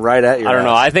buck's running right at you. I don't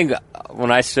know. I think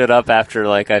when I stood up after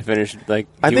I finished, I he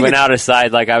think went it- out of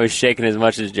sight, I was shaking as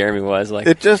much as Jeremy was.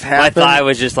 It just my happened. thigh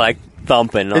was just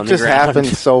thumping on It the just ground. happened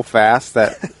so fast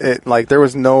that there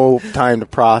was no time to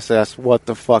process what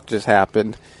the fuck just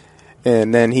happened.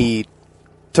 And then he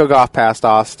took off past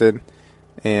Austin,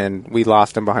 and we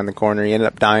lost him behind the corner. He ended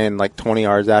up dying 20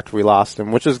 yards after we lost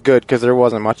him, which was good because there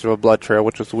wasn't much of a blood trail,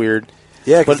 which was weird.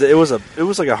 Yeah, because it was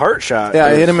like a heart shot. Yeah,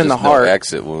 I hit him in the There's no heart.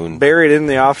 exit wound. Buried in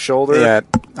the off shoulder. Yeah,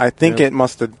 I think it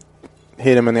must have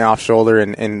hit him in the off shoulder,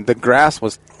 and the grass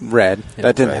was red.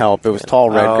 That didn't help. It was tall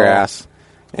red grass.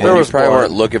 And Well, you probably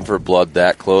weren't looking for blood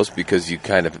that close because you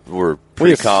kind of were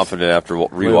pretty confident after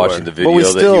rewatching the video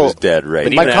that he was dead, right?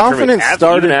 But My confidence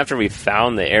started even after we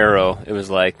found the arrow. It was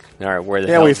like, all right, where the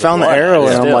hell? Yeah, we is found the blood? arrow,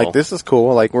 and I'm Still. like, this is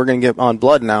cool. Like, we're going to get on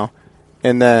blood now.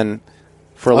 And then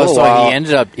for a little so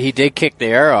while... he did kick the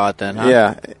arrow out then, huh?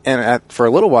 Yeah, and for a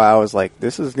little while, I was like,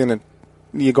 this is going to...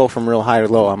 You go from real high to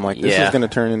low. I'm like, this is going to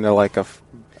turn into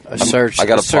a search. I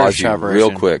got to pause you operation.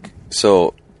 real quick.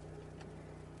 So,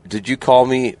 did you call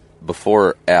me before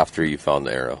or after you found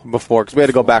the arrow? Before, because we had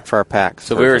to go back for our packs.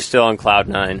 So we were still on cloud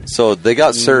 9. So they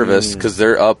got serviced because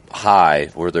they're up high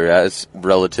where they're at. It's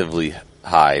relatively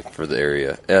high for the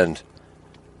area. And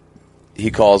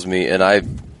he calls me, and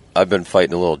I've been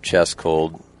fighting a little chest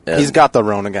cold. And He's got the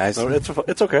Rona, guys. Oh,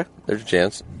 it's okay. There's a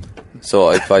chance.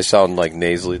 So if I sound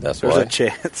nasally, that's There's why. a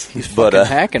chance. He's fucking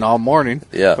hacking all morning.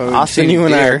 Yeah. Austin, you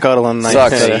and I are cuddling nice.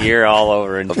 Sucks. You're all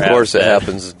over. In Of course, it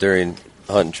happens during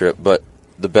hunting trip, but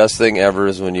the best thing ever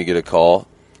is when you get a call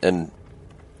and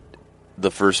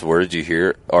the first words you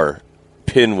hear are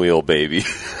 "pinwheel, baby."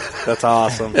 That's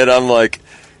awesome. And I'm like,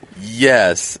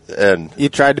 yes. And You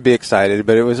tried to be excited,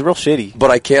 but it was real shitty. but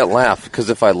I can't laugh because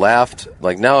if I laughed,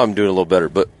 now I'm doing a little better.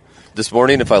 But this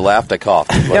morning, if I laughed, I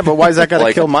coughed. Yeah, but why's that got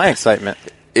to kill my excitement?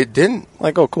 It didn't.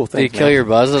 Oh, cool. Did it Thanks, kill man. your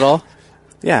buzz at all?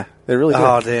 Yeah, it really did.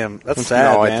 Oh, damn. That's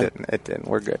sad, No, man. it didn't. It didn't.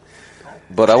 We're good.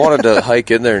 But I wanted to hike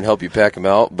in there and help you pack them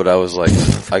out. But I was like,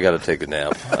 I got to take a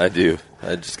nap. I do.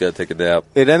 I just got to take a nap.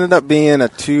 It ended up being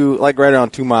right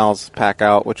around 2 miles pack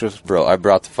out, which was... Bro, I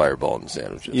brought the fireball and the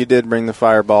sandwiches. You did bring the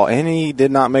fireball, and he did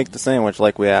not make the sandwich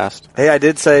like we asked. Hey, I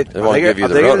did say, They won't give you are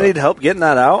the they going Rona. to need help getting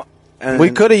that out? And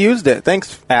We could have used it.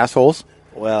 Thanks, assholes.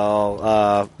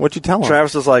 Well, What'd you tell him?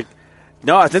 Travis was like,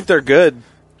 no, I think they're good.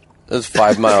 It was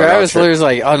 5 mile Travis round trip. was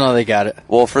like, oh no, they got it.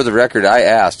 Well, for the record, I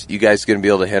asked, you guys going to be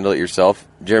able to handle it yourself?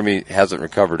 Jeremy hasn't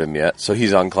recovered him yet, so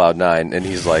he's on cloud 9, and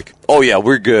he's like, oh yeah,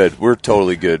 we're good. We're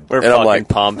totally good. We're and fucking I'm like,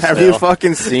 pumped. Have still. you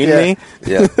fucking seen me?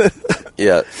 yeah,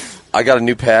 yeah. I got a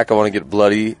new pack. I want to get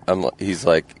bloody. He's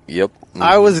like, yep.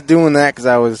 I was doing that because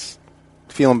I was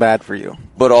feeling bad for you.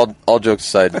 But all jokes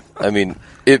aside, I mean,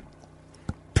 it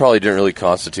probably didn't really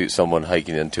constitute someone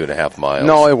hiking in 2.5 miles.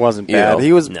 No, it wasn't You bad. know,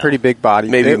 He was pretty big body.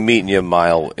 maybe It- meeting you a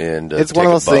mile in. To it's take one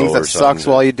of a those things bow or that sucks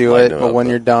something while you to do line it, them but up. when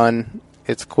you're done,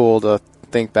 it's cool to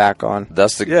think back on.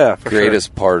 That's the For greatest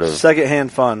sure. part of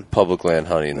Secondhand fun. public land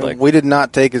hunting. Like We did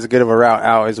not take as good of a route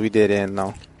out as we did in,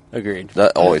 though. Agreed.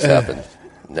 that always happens.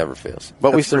 Never fails.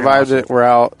 But we That's pretty survived awesome. it. We're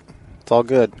out. It's all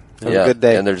good. It was a good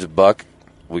day. And there's a buck.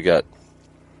 We got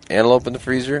antelope in the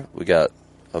freezer. We got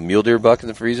a mule deer buck in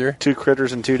the freezer. 2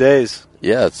 critters in 2 days.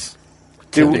 Yeah, it's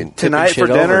Dude, tempting. tonight shit for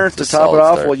dinner, over. to It's a top it solid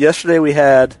off, start. well, yesterday we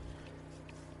had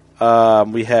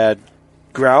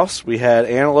grouse, we had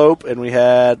antelope, and we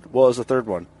had, what was the third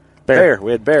one? Bear.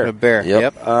 We had bear. A bear.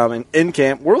 Yep. And in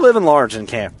camp, we're living large in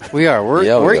camp. We are. We're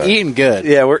Yeah, we we're are. eating good.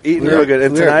 Yeah, we're eating We real are- good.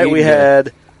 And we are tonight we eating good.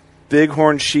 had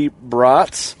bighorn sheep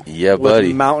brats Yeah, with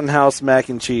buddy. Mountain House mac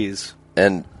and cheese.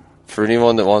 And for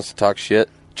anyone that wants to talk shit,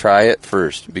 try it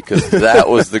first because that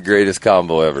was the greatest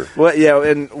combo ever. Well, yeah,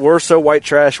 and we're so white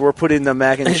trash. We're putting the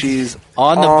mac and cheese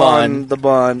on the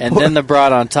bun, and then the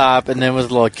brat on top, and then with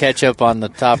a little ketchup on the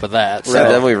top of that. So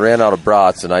then we ran out of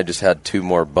brats, and I just had 2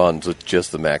 more buns with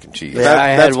just the mac and cheese. Yeah, I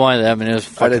had one of them, and it was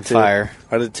fucking fire.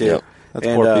 I did too. Yep. That's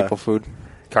poor people food.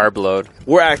 Carb load.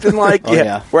 We're acting like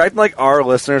yeah. we're acting like our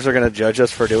listeners are going to judge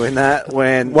us for doing that.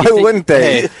 When Why wouldn't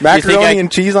they? hey, Macaroni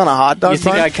and cheese on a hot dog You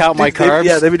think bun? I count my carbs?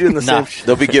 Yeah, they be doing the Nah. same shit.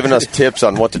 They'll be giving us tips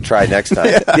on what to try next time.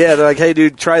 Yeah, they're like, hey,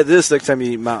 dude, try this next time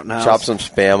you eat Mountain House. Chop some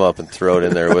Spam up and throw it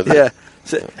in there with it. Yeah.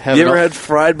 So, you ever had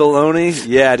fried bologna?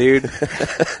 Yeah, dude.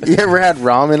 You ever had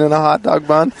ramen in a hot dog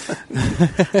bun?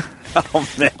 Oh,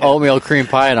 man. Oatmeal cream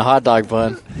pie and a hot dog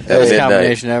bun. At Best midnight.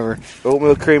 combination ever.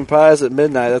 Oatmeal cream pies at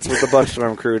midnight. That's what the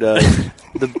Buckstorm crew does.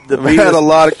 The We had a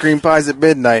lot of cream pies at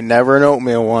midnight, never an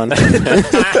oatmeal one.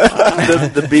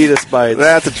 the Beatus bites.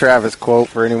 That's a Travis quote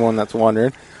for anyone that's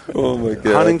wondering. Oh, my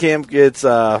God. Hunting camp gets,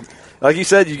 like you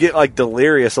said, you get like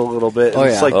delirious a little bit. Oh,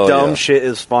 It's yeah. like Oh, dumb yeah. shit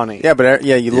is funny. Yeah, but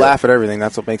you laugh at everything.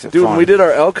 That's what makes it Dude, fun. when we did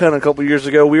our elk hunt a couple years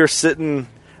ago, we were sitting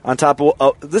on top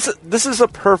of this is a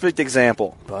perfect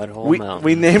example. Butthole Mountain.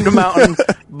 We named a mountain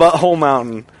Butthole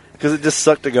Mountain because it just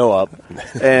sucked to go up.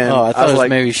 And Oh, I thought it was like,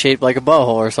 maybe shaped like a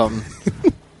butthole or something.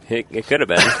 It could have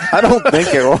been. I don't think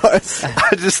it was.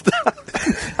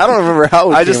 I don't remember how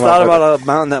we I just came up thought with about a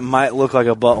mountain that might look like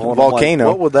a butthole. And I'm like, Volcano.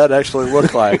 what would that actually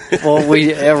look like? Well,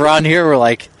 we around here we're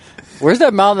like, where's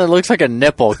that mountain that looks like a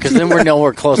nipple? Because then we're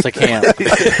nowhere close to camp.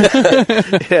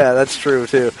 Yeah, that's true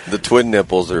too. The twin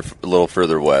nipples are a little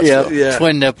further west. Yeah, though. Yeah.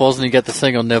 twin nipples, and you get the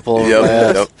single nipple.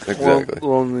 Yep, exactly.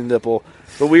 Lonely nipple.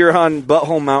 But we were on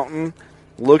Butthole Mountain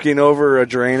looking over a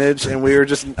drainage, and we were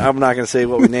just, I'm not going to say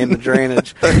what we named the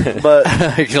drainage, but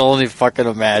I can only fucking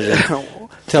imagine.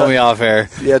 Tell me off air.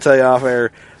 yeah, I'll tell you off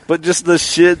air. But just the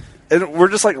shit, and we're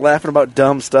just like laughing about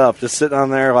dumb stuff, just sitting on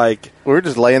there like. We were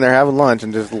just laying there having lunch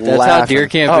and just That's laughing. how deer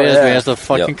camp Oh, is, yeah. man. It's the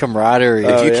fucking Yep. camaraderie.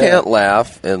 If you yeah. can't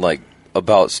laugh and like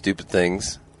about stupid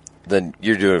things, then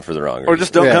you're doing it for the wrong reason. Or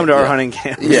just don't Yeah, come to our yeah. hunting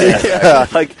camp. Yeah.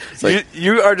 Like, like-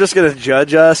 you are just going to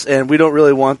judge us, and we don't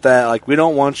really want that. Like, we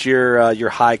don't want your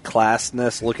high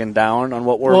classness looking down on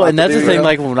what we're. Well, about and to that's do, the thing. you know?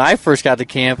 Like when I first got to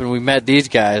camp and we met these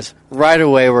guys, right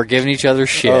away we're giving each other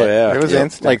shit. Oh yeah, It was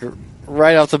instant. Like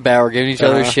right off the bat, we're giving each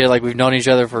other Uh-huh. shit like we've known each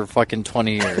other for fucking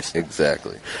 20 years.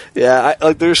 Exactly. yeah.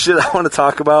 Like there's shit I want to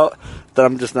talk about that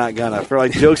I'm just not gonna. For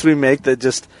like jokes we make that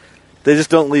just they just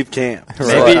don't leave camp.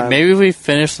 Maybe if we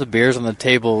finish the beers on the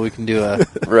table, we can do a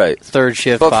Right. third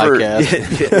shift But for-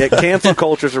 podcast. Yeah, cancel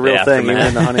culture's a real Yeah, thing for even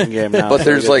in the hunting game now. But so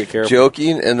there's we gotta be like careful.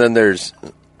 joking, and then there's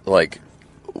like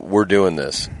we're doing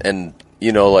this, and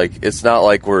you know, like it's not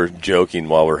like we're joking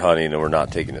while we're hunting and we're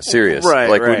not taking it serious. Right,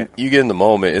 Like when right. you get in the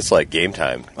moment, it's like game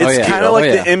time. It's yeah. kind of Oh, like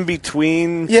yeah. the in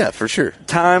between Yeah, for sure.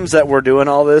 times that we're doing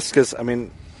all this because I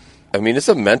mean, It's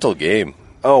a mental game.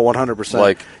 oh, 100%.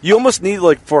 Like- you almost need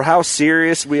like for how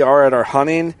serious we are at our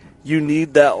hunting. You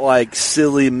need that like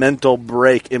silly mental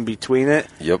break in between it.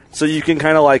 Yep. So you can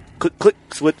kind of like click,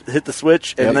 switch, hit the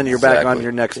switch, and Yep. then you're back on Exactly.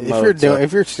 your next if mode. you're So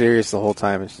if you're serious the whole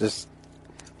time, it's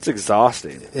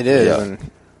exhausting. it is. Yeah.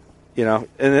 And You know,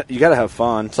 and you got to have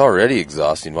fun. It's already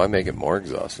exhausting. Why make it more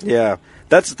exhausting? Yeah,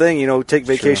 that's the thing. You know, take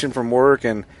vacation from work,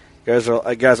 and guys at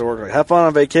work like have fun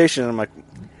on vacation. And I'm like,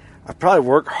 I probably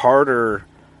work harder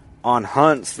on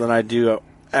hunts than I do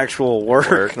actual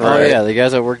work. Oh yeah, the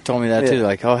guys at work told me that too. Yeah.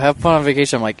 Like, oh, have fun on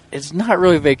vacation. I'm like, it's not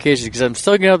really vacation because I'm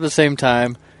still getting up at the same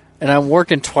time, and I'm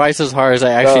working twice as hard as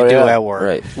I actually do yeah. at work.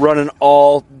 Right. Running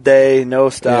all day, no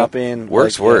stopping.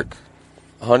 Work's Like, work.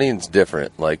 Hunting's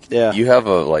different. Like Yeah. you have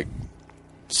a like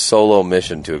solo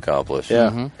mission to accomplish. Yeah.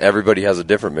 Mm-hmm. Everybody has a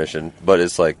different mission, but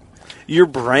it's like Your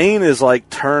brain is like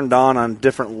turned on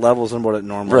different levels than what it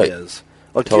normally Right. is.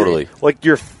 Like Totally. Like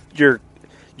your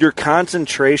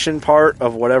concentration part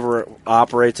of whatever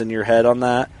operates in your head on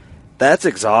that's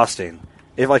exhausting.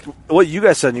 If like what you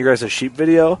guys said in your guys' sheep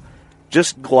video,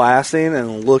 just glassing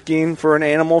and looking for an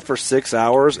animal for 6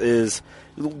 hours is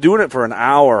doing it for an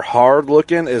hour hard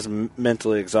looking is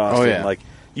mentally exhausting. Oh, yeah. Like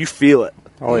you feel it.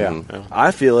 oh yeah. Mm-hmm.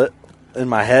 I feel it in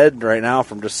my head right now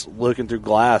from just looking through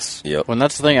glass. Yep. When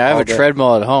that's the thing, I have All a day.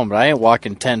 treadmill at home, but I ain't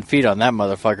walking 10 feet on that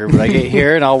motherfucker. But I get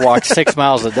here and I'll walk 6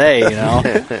 miles a day, you know?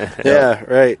 Yeah,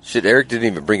 right. Shit, Eric didn't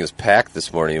even bring his pack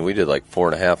this morning, and we did like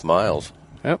 4.5 miles.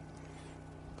 Yep.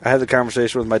 I had the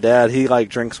conversation with my dad. He like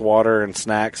drinks water and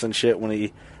snacks and shit when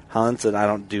he hunts, and I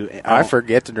don't do. I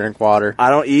forget to drink water. I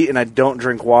don't eat and I don't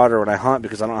drink water when I hunt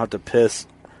because I don't have to piss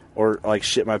or like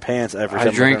shit my pants every time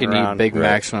I drink turn and around. eat Big Right.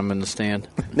 Macs when I'm in the stand.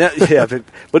 Yeah,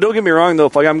 but don't get me wrong though.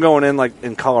 If like I'm going in like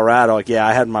in Colorado, like yeah,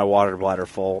 I had my water bladder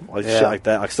full, like shit Yeah. like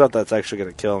that, like stuff that's actually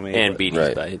gonna kill me. And but- beanie's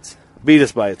Right. bites.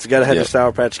 Beatus Bites. You got to have Yep. your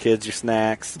Sour Patch Kids, your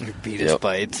snacks. Your Beatus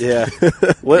Bites. Yeah. Yeah.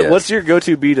 What's your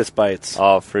go-to Beatus Bites?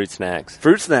 Oh, fruit snacks.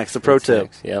 Fruit snacks, the pro Fruit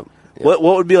tip. snacks, Yep. What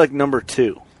would be like number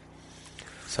 2?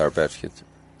 Sour Patch Kids.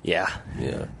 Yeah.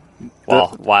 Yeah.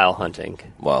 While hunting.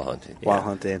 While hunting. While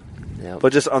hunting. Yep.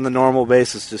 But just on the normal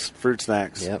basis, just fruit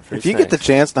snacks. Yep. Fruit If you get the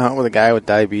chance to hunt with a guy with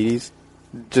diabetes,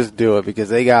 just do it because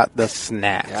they got the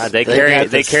snacks. God, they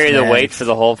carry the weight for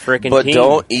the whole freaking But team.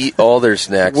 don't eat all their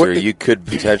snacks, What- or you could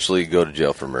potentially go to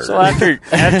jail for murder. So after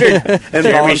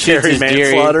Jeremy shoots his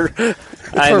deer,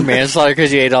 For manslaughter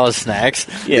because you ate all his snacks.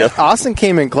 Yeah. Austin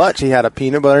came in clutch. He had a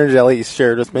peanut butter and jelly he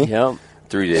shared with me. Yep.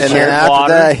 3 days. And then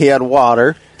after that, he had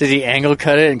water. Did he angle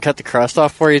cut it and cut the crust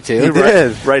off for you too? He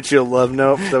did. Write you a love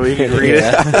note so we can read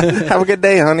Yeah. it. Have a good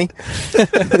day, honey.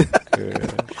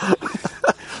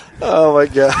 Oh my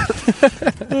god.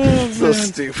 So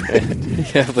stupid.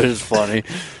 Yeah, but it's funny.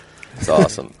 It's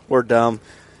awesome. We're dumb.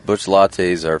 Butch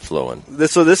lattes are flowing.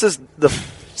 This is the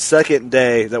second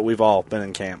day that we've all been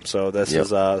in camp. So this Yep.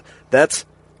 is that's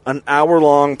an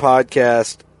hour-long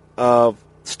podcast of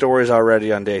stories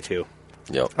already on day 2.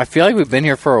 Yep. I feel like we've been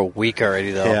here for a week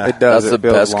already, though. Yeah. It does. That's It the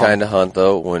feels best long. kind of hunt,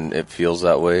 though, when it feels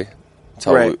that way. That's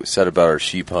how Right. we said about our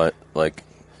sheep hunt. Like,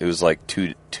 it was like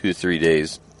 2 to 3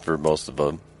 days for most of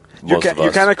them. You're Most of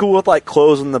us. kind of cool with like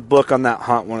closing the book on that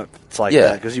hunt when it's like Yeah.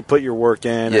 that because you put your work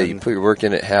in. Yeah, and you put your work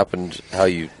in. It happened how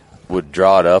you would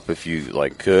draw it up if you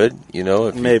like could, if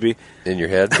you- maybe in your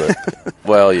head. But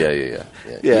well, yeah.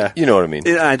 Yeah. You know what I mean.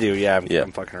 I do. Yeah, Yeah.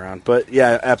 I'm fucking around, but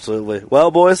yeah, absolutely. Well,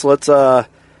 boys, let's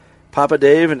Papa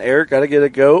Dave and Eric got to get a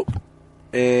goat,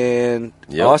 and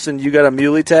Yep. Austin, you got a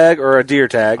muley tag or a deer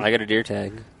tag, I got a deer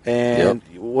tag. and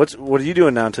what are you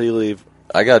doing now until you leave?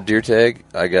 I got a deer tag.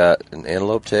 I got an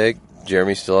antelope tag.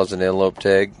 Jeremy still has an antelope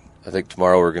tag. I think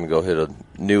tomorrow we're going to go hit a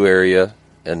new area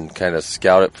and kind of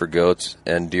scout it for goats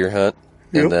and deer hunt.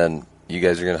 Yep. And then you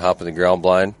guys are going to hop in the ground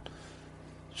blind.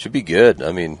 Should be good.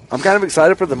 I mean, I'm kind of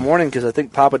excited for the morning because I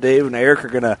think Papa Dave and Eric are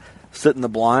going to sit in the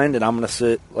blind, and I'm going to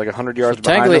sit like 100 yards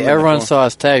behind Technically, them. everyone saw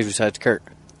his tags besides Kurt.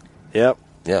 Yep.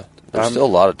 yeah, there's still a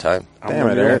lot of time. I'm Damn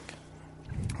the it, mule. Eric.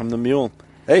 I'm the mule.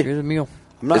 Hey, Here's a meal.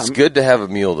 I'm not. It's good to have a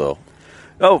meal, though.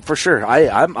 Oh, for sure.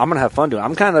 I'm going to have fun doing it.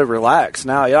 I'm kind of relaxed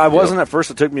now. Yeah, I wasn't at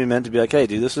first. It took me a minute to be like, hey,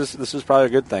 dude, this is probably a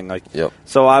good thing. Like, Yep.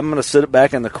 So I'm going to sit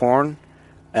back in the corn,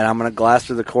 and I'm going to glass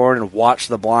through the corn and watch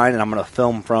the blind, and I'm going to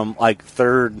film from like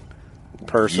third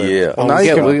person. Yeah. Oh, now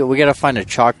you can- we got to find a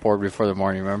chalkboard before the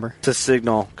morning, remember? To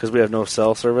signal because we have no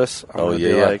cell service. I'm Oh, gonna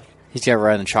yeah, be yeah. like, He's got to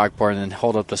write on the chalkboard and then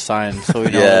hold up the sign so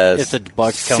we know Yes. if the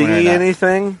buck's coming or see not.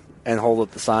 anything and hold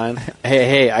up the sign.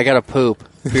 Hey, I got to poop.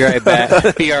 Be right back.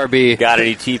 BRB. Got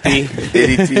any TP?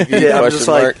 Yeah, I'm Question just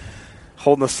like mark.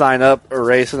 holding the sign up,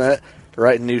 erasing it,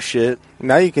 writing new shit.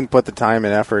 Now you can put the time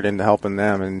and effort into helping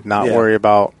them and not Yeah. worry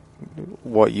about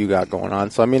what you got going on.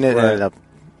 So I mean, it Right. ended up.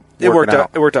 It worked working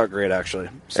out. It worked out great, actually.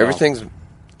 So- Everything's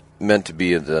meant to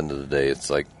be at the end of the day. It's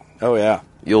like Oh yeah.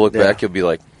 you'll look Yeah. back, you'll be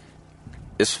like,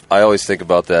 I always think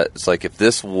about that. It's like if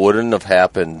this wouldn't have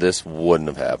happened, this wouldn't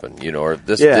have happened. Or if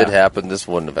this Yeah. did happen, this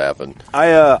wouldn't have happened.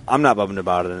 I'm not bummed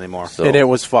about it anymore. So And it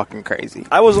was fucking crazy.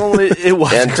 I was only it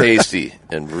was and great. tasty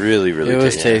and really, really It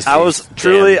was tasty. tasty. I was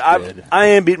truly Damn good. I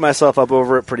am beating myself up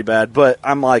over it pretty bad, but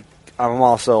I'm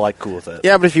also like cool with it.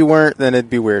 Yeah, but if you weren't, then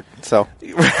it'd be weird. So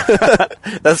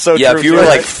That's so Yeah, true. if you were too,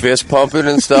 like right? fist pumping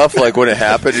and stuff, like when it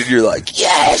happened, and you're like,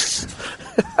 yes,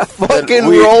 fucking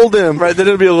we- rolled him. right, then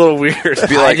it'd be a little weird.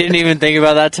 be I like, didn't even think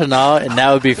about that till now, and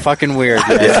that would be fucking weird.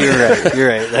 Yes, you're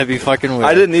right. That'd be fucking weird.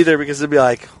 I didn't either because it'd be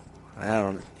like I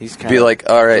don't know. He's kind be of like,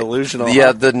 all right, delusional.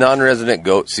 yeah, the non-resident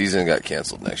goat season got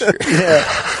canceled next year.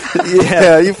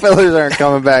 Yeah, you fellas aren't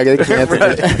coming back. They canceled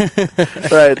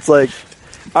it. right. It's like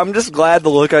I'm just glad the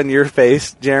look on your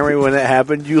face, Jeremy, when it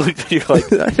happened. You're like,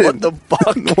 what the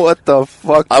fuck? What the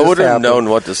fuck? I just would have happened? known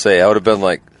what to say. I would have been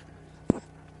like,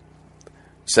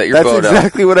 set your That's boat out.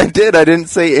 exactly what I did. I didn't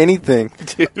say anything.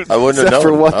 I wouldn't have Except for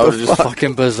known. what I would the have just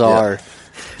Fucking bizarre.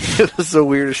 It was the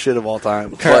weirdest shit of all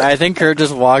time. Kurt, I think Kurt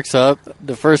just walks up.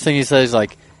 The first thing he says is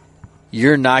like,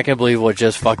 "You're not gonna believe what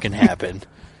just fucking happened."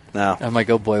 No. I'm like,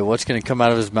 "Oh boy, what's gonna come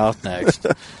out of his mouth next?"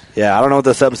 Yeah, I don't know what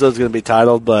this episode's going to be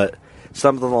titled, but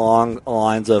something along the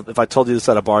lines of, if I told you this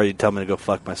at a bar, you'd tell me to go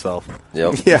fuck myself.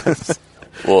 Yep. Yes.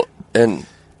 Well, and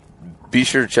be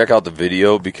sure to check out the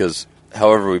video because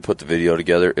however we put the video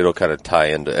together, it'll kind of tie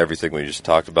into everything we just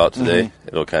talked about today. Mm-hmm.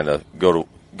 It'll kind of go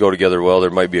together well.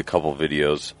 There might be a couple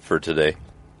videos for today.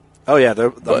 Oh, yeah.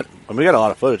 But- and we got a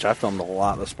lot of footage. I filmed a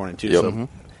lot this morning, too. Yep. So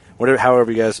whatever,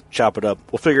 however you guys chop it up,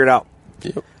 we'll figure it out.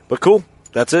 Yep. But cool.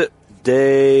 That's it.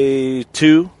 Day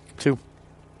 2.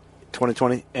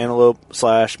 2020 Antelope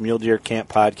 / Mule Deer Camp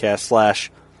Podcast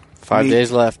 5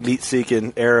 days left. Meat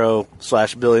seeking arrow /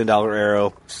 $1 billion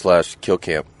arrow / kill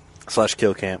camp. /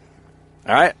 kill camp.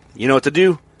 All right, you know what to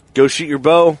do. Go shoot your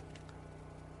bow.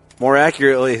 More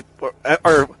accurately, well,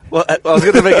 I was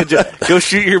going to make a joke. Go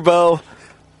shoot your bow.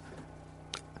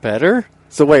 Better?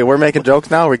 So wait, we're making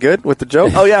jokes now? Are we good with the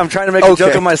joke? Oh, yeah, I'm trying to make a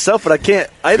joke of myself, but I can't.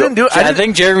 I didn't do it. I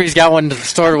think Jeremy's got one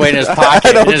stored away in his pocket.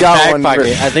 I don't in his got back one.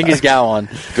 pocket. I think he's got one.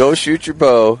 Go shoot your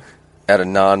bow at a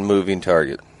non-moving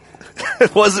target.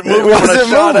 It wasn't moving when I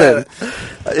shot at it.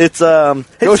 It's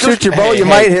Go shoot your bow, you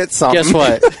might hit something. Guess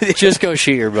what? Just go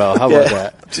shoot your bow. How about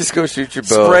that? Just go shoot your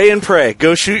bow. Spray and pray.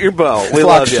 Go shoot your bow. We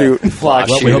Flock love shoot. you. Flock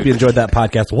Well, shoot. we hope you enjoyed that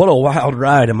podcast. What a wild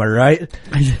ride, am I right?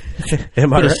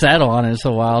 Am I Put a right? saddle on it. It's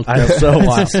so wild. I know, so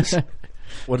wild.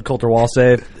 What did Coulter Wall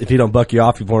say? If you don't buck you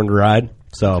off, you've learned to ride.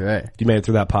 So That's right. if you made it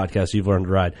through that podcast, you've learned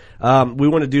to ride. We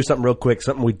want to do something real quick,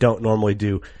 something we don't normally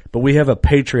do, but we have a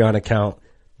Patreon account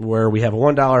where we have a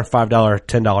 $1, $5,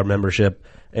 $10 membership,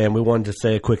 and we wanted to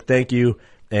say a quick thank you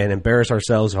and embarrass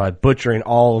ourselves by butchering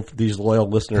all of these loyal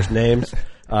listeners' names.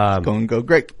 Going to go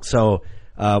great. So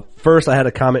first, I had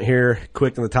a comment here,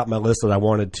 quick on the top of my list that I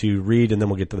wanted to read, and then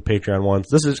we'll get to the Patreon ones.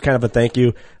 This is kind of a thank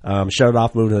you. Shut it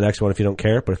off, move to the next one if you don't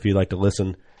care, but if you'd like to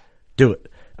listen, do it.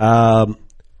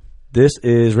 This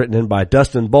is written in by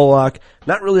Dustin Bullock.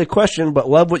 Not really a question, but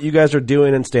love what you guys are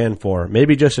doing and stand for.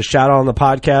 Maybe just a shout out on the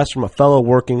podcast from a fellow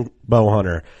working bow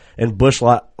hunter and bush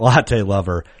latte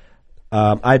lover.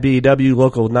 IBEW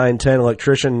Local 910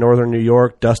 electrician, Northern New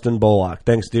York, Dustin Bullock.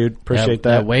 Thanks, dude. Appreciate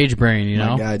that. That wage brain, you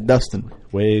know. My guy, Dustin.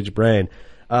 Wage brain.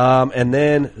 And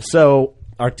then, so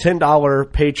our $10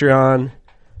 Patreon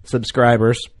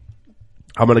subscribers,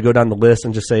 I'm going to go down the list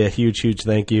and just say a huge, huge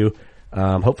thank you.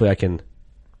 Hopefully I can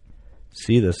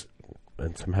see this.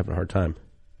 I'm having a hard time.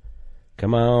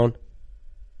 Come on.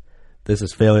 This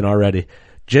is failing already.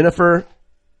 Jennifer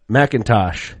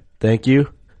McIntosh. Thank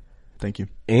you. Thank you.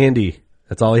 Andy.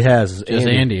 That's all he has. Is Just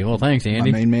Andy. Well, thanks,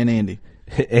 Andy. My main man, Andy.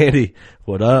 Andy,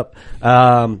 what up?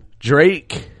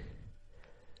 Drake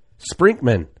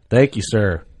Sprinkman. Thank you,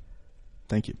 sir.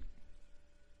 Thank you.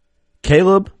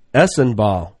 Caleb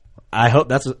Essenball. I hope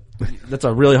that's a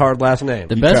really hard last name.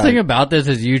 The best thing about this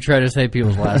is you try to say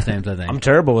people's last names, I think. I'm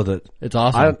terrible with it. It's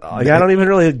awesome. I don't even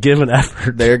really give an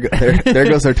effort. There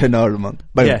goes our $10 a month.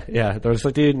 Boom. Yeah. They're just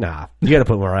like, dude, nah. You got to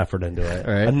put more effort into it.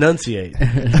 Right. Enunciate.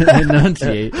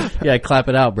 Enunciate. Yeah, clap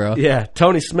it out, bro. Yeah.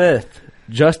 Tony Smith,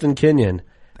 Justin Kenyon,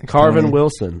 Carvin Tony.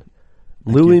 Wilson,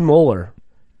 Louis Moeller,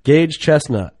 Gage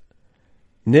Chestnut,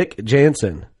 Nick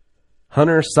Jansen,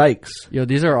 Hunter Sykes. Yo,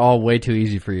 these are all way too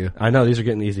easy for you. I know, these are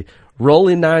getting easy.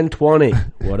 Rolling 920.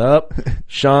 What up?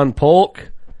 Sean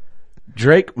Polk,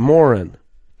 Drake Morin,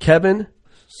 Kevin.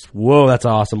 Whoa, that's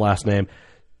an awesome last name.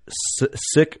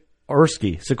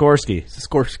 Sikorsky.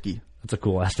 That's a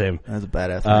cool last name. That's a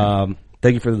badass name.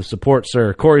 Thank you for the support,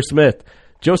 sir. Corey Smith,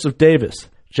 Joseph Davis,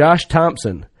 Josh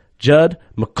Thompson, Judd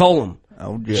McCollum,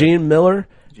 Judd. Gene Miller,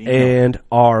 and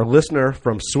our listener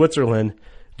from Switzerland,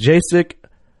 Jacek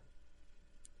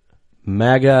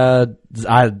Maga.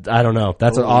 I don't know.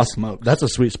 That's an awesome. Smokes. That's a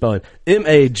sweet spelling.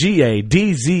 Magaddzio.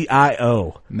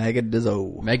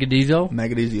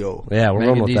 Magadizio. Yeah, we're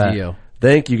rolling with that. Magadizio.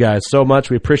 Thank you guys so much.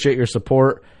 We appreciate your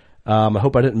support. I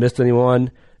hope I didn't miss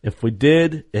anyone. If we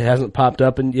did, it hasn't popped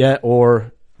up yet,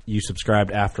 or you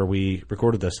subscribed after we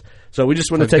recorded this. So we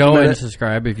just want to take a go minute. and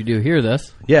subscribe if you do hear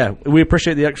this. Yeah, we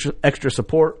appreciate the extra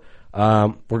support.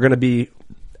 We're going to be,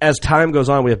 as time goes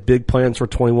on, we have big plans for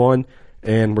 21,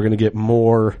 and we're going to get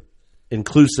more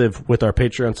inclusive with our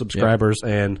Patreon subscribers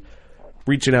and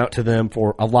reaching out to them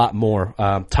for a lot more.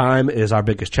 Time is our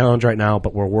biggest challenge right now,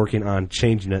 but we're working on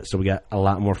changing it so we got a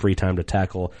lot more free time to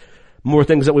tackle more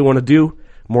things that we want to do,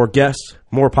 more guests,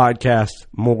 more podcasts,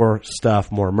 more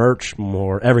stuff, more merch,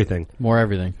 more everything. More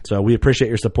everything. So we appreciate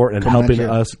your support and Come on, helping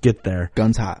Jeff. us get there.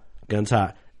 Guns hot. Guns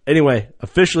hot. Anyway,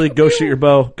 officially, go shoot your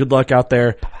bow. Good luck out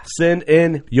there. Send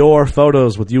in your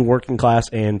photos with you working class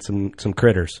and some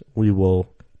critters. We will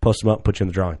post them up and put you in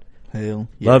the drawing. Hell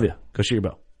yeah. Love you. Go shoot your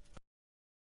bow.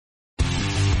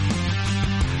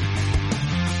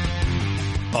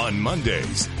 On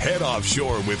Mondays, head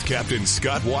offshore with Captain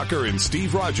Scott Walker and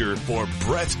Steve Roger for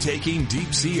breathtaking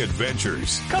deep-sea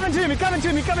adventures. Coming to me.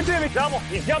 Double.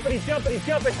 He's jumping.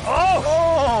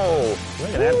 Oh! Look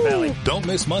at that belly. Don't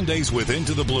miss Mondays with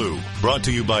Into the Blue, brought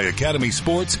to you by Academy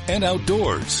Sports and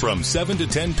Outdoors from 7 to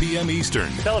 10 p.m. Eastern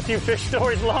Tell a few fish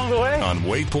stories along the way. on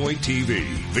Waypoint TV,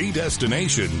 the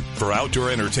destination for outdoor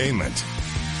entertainment.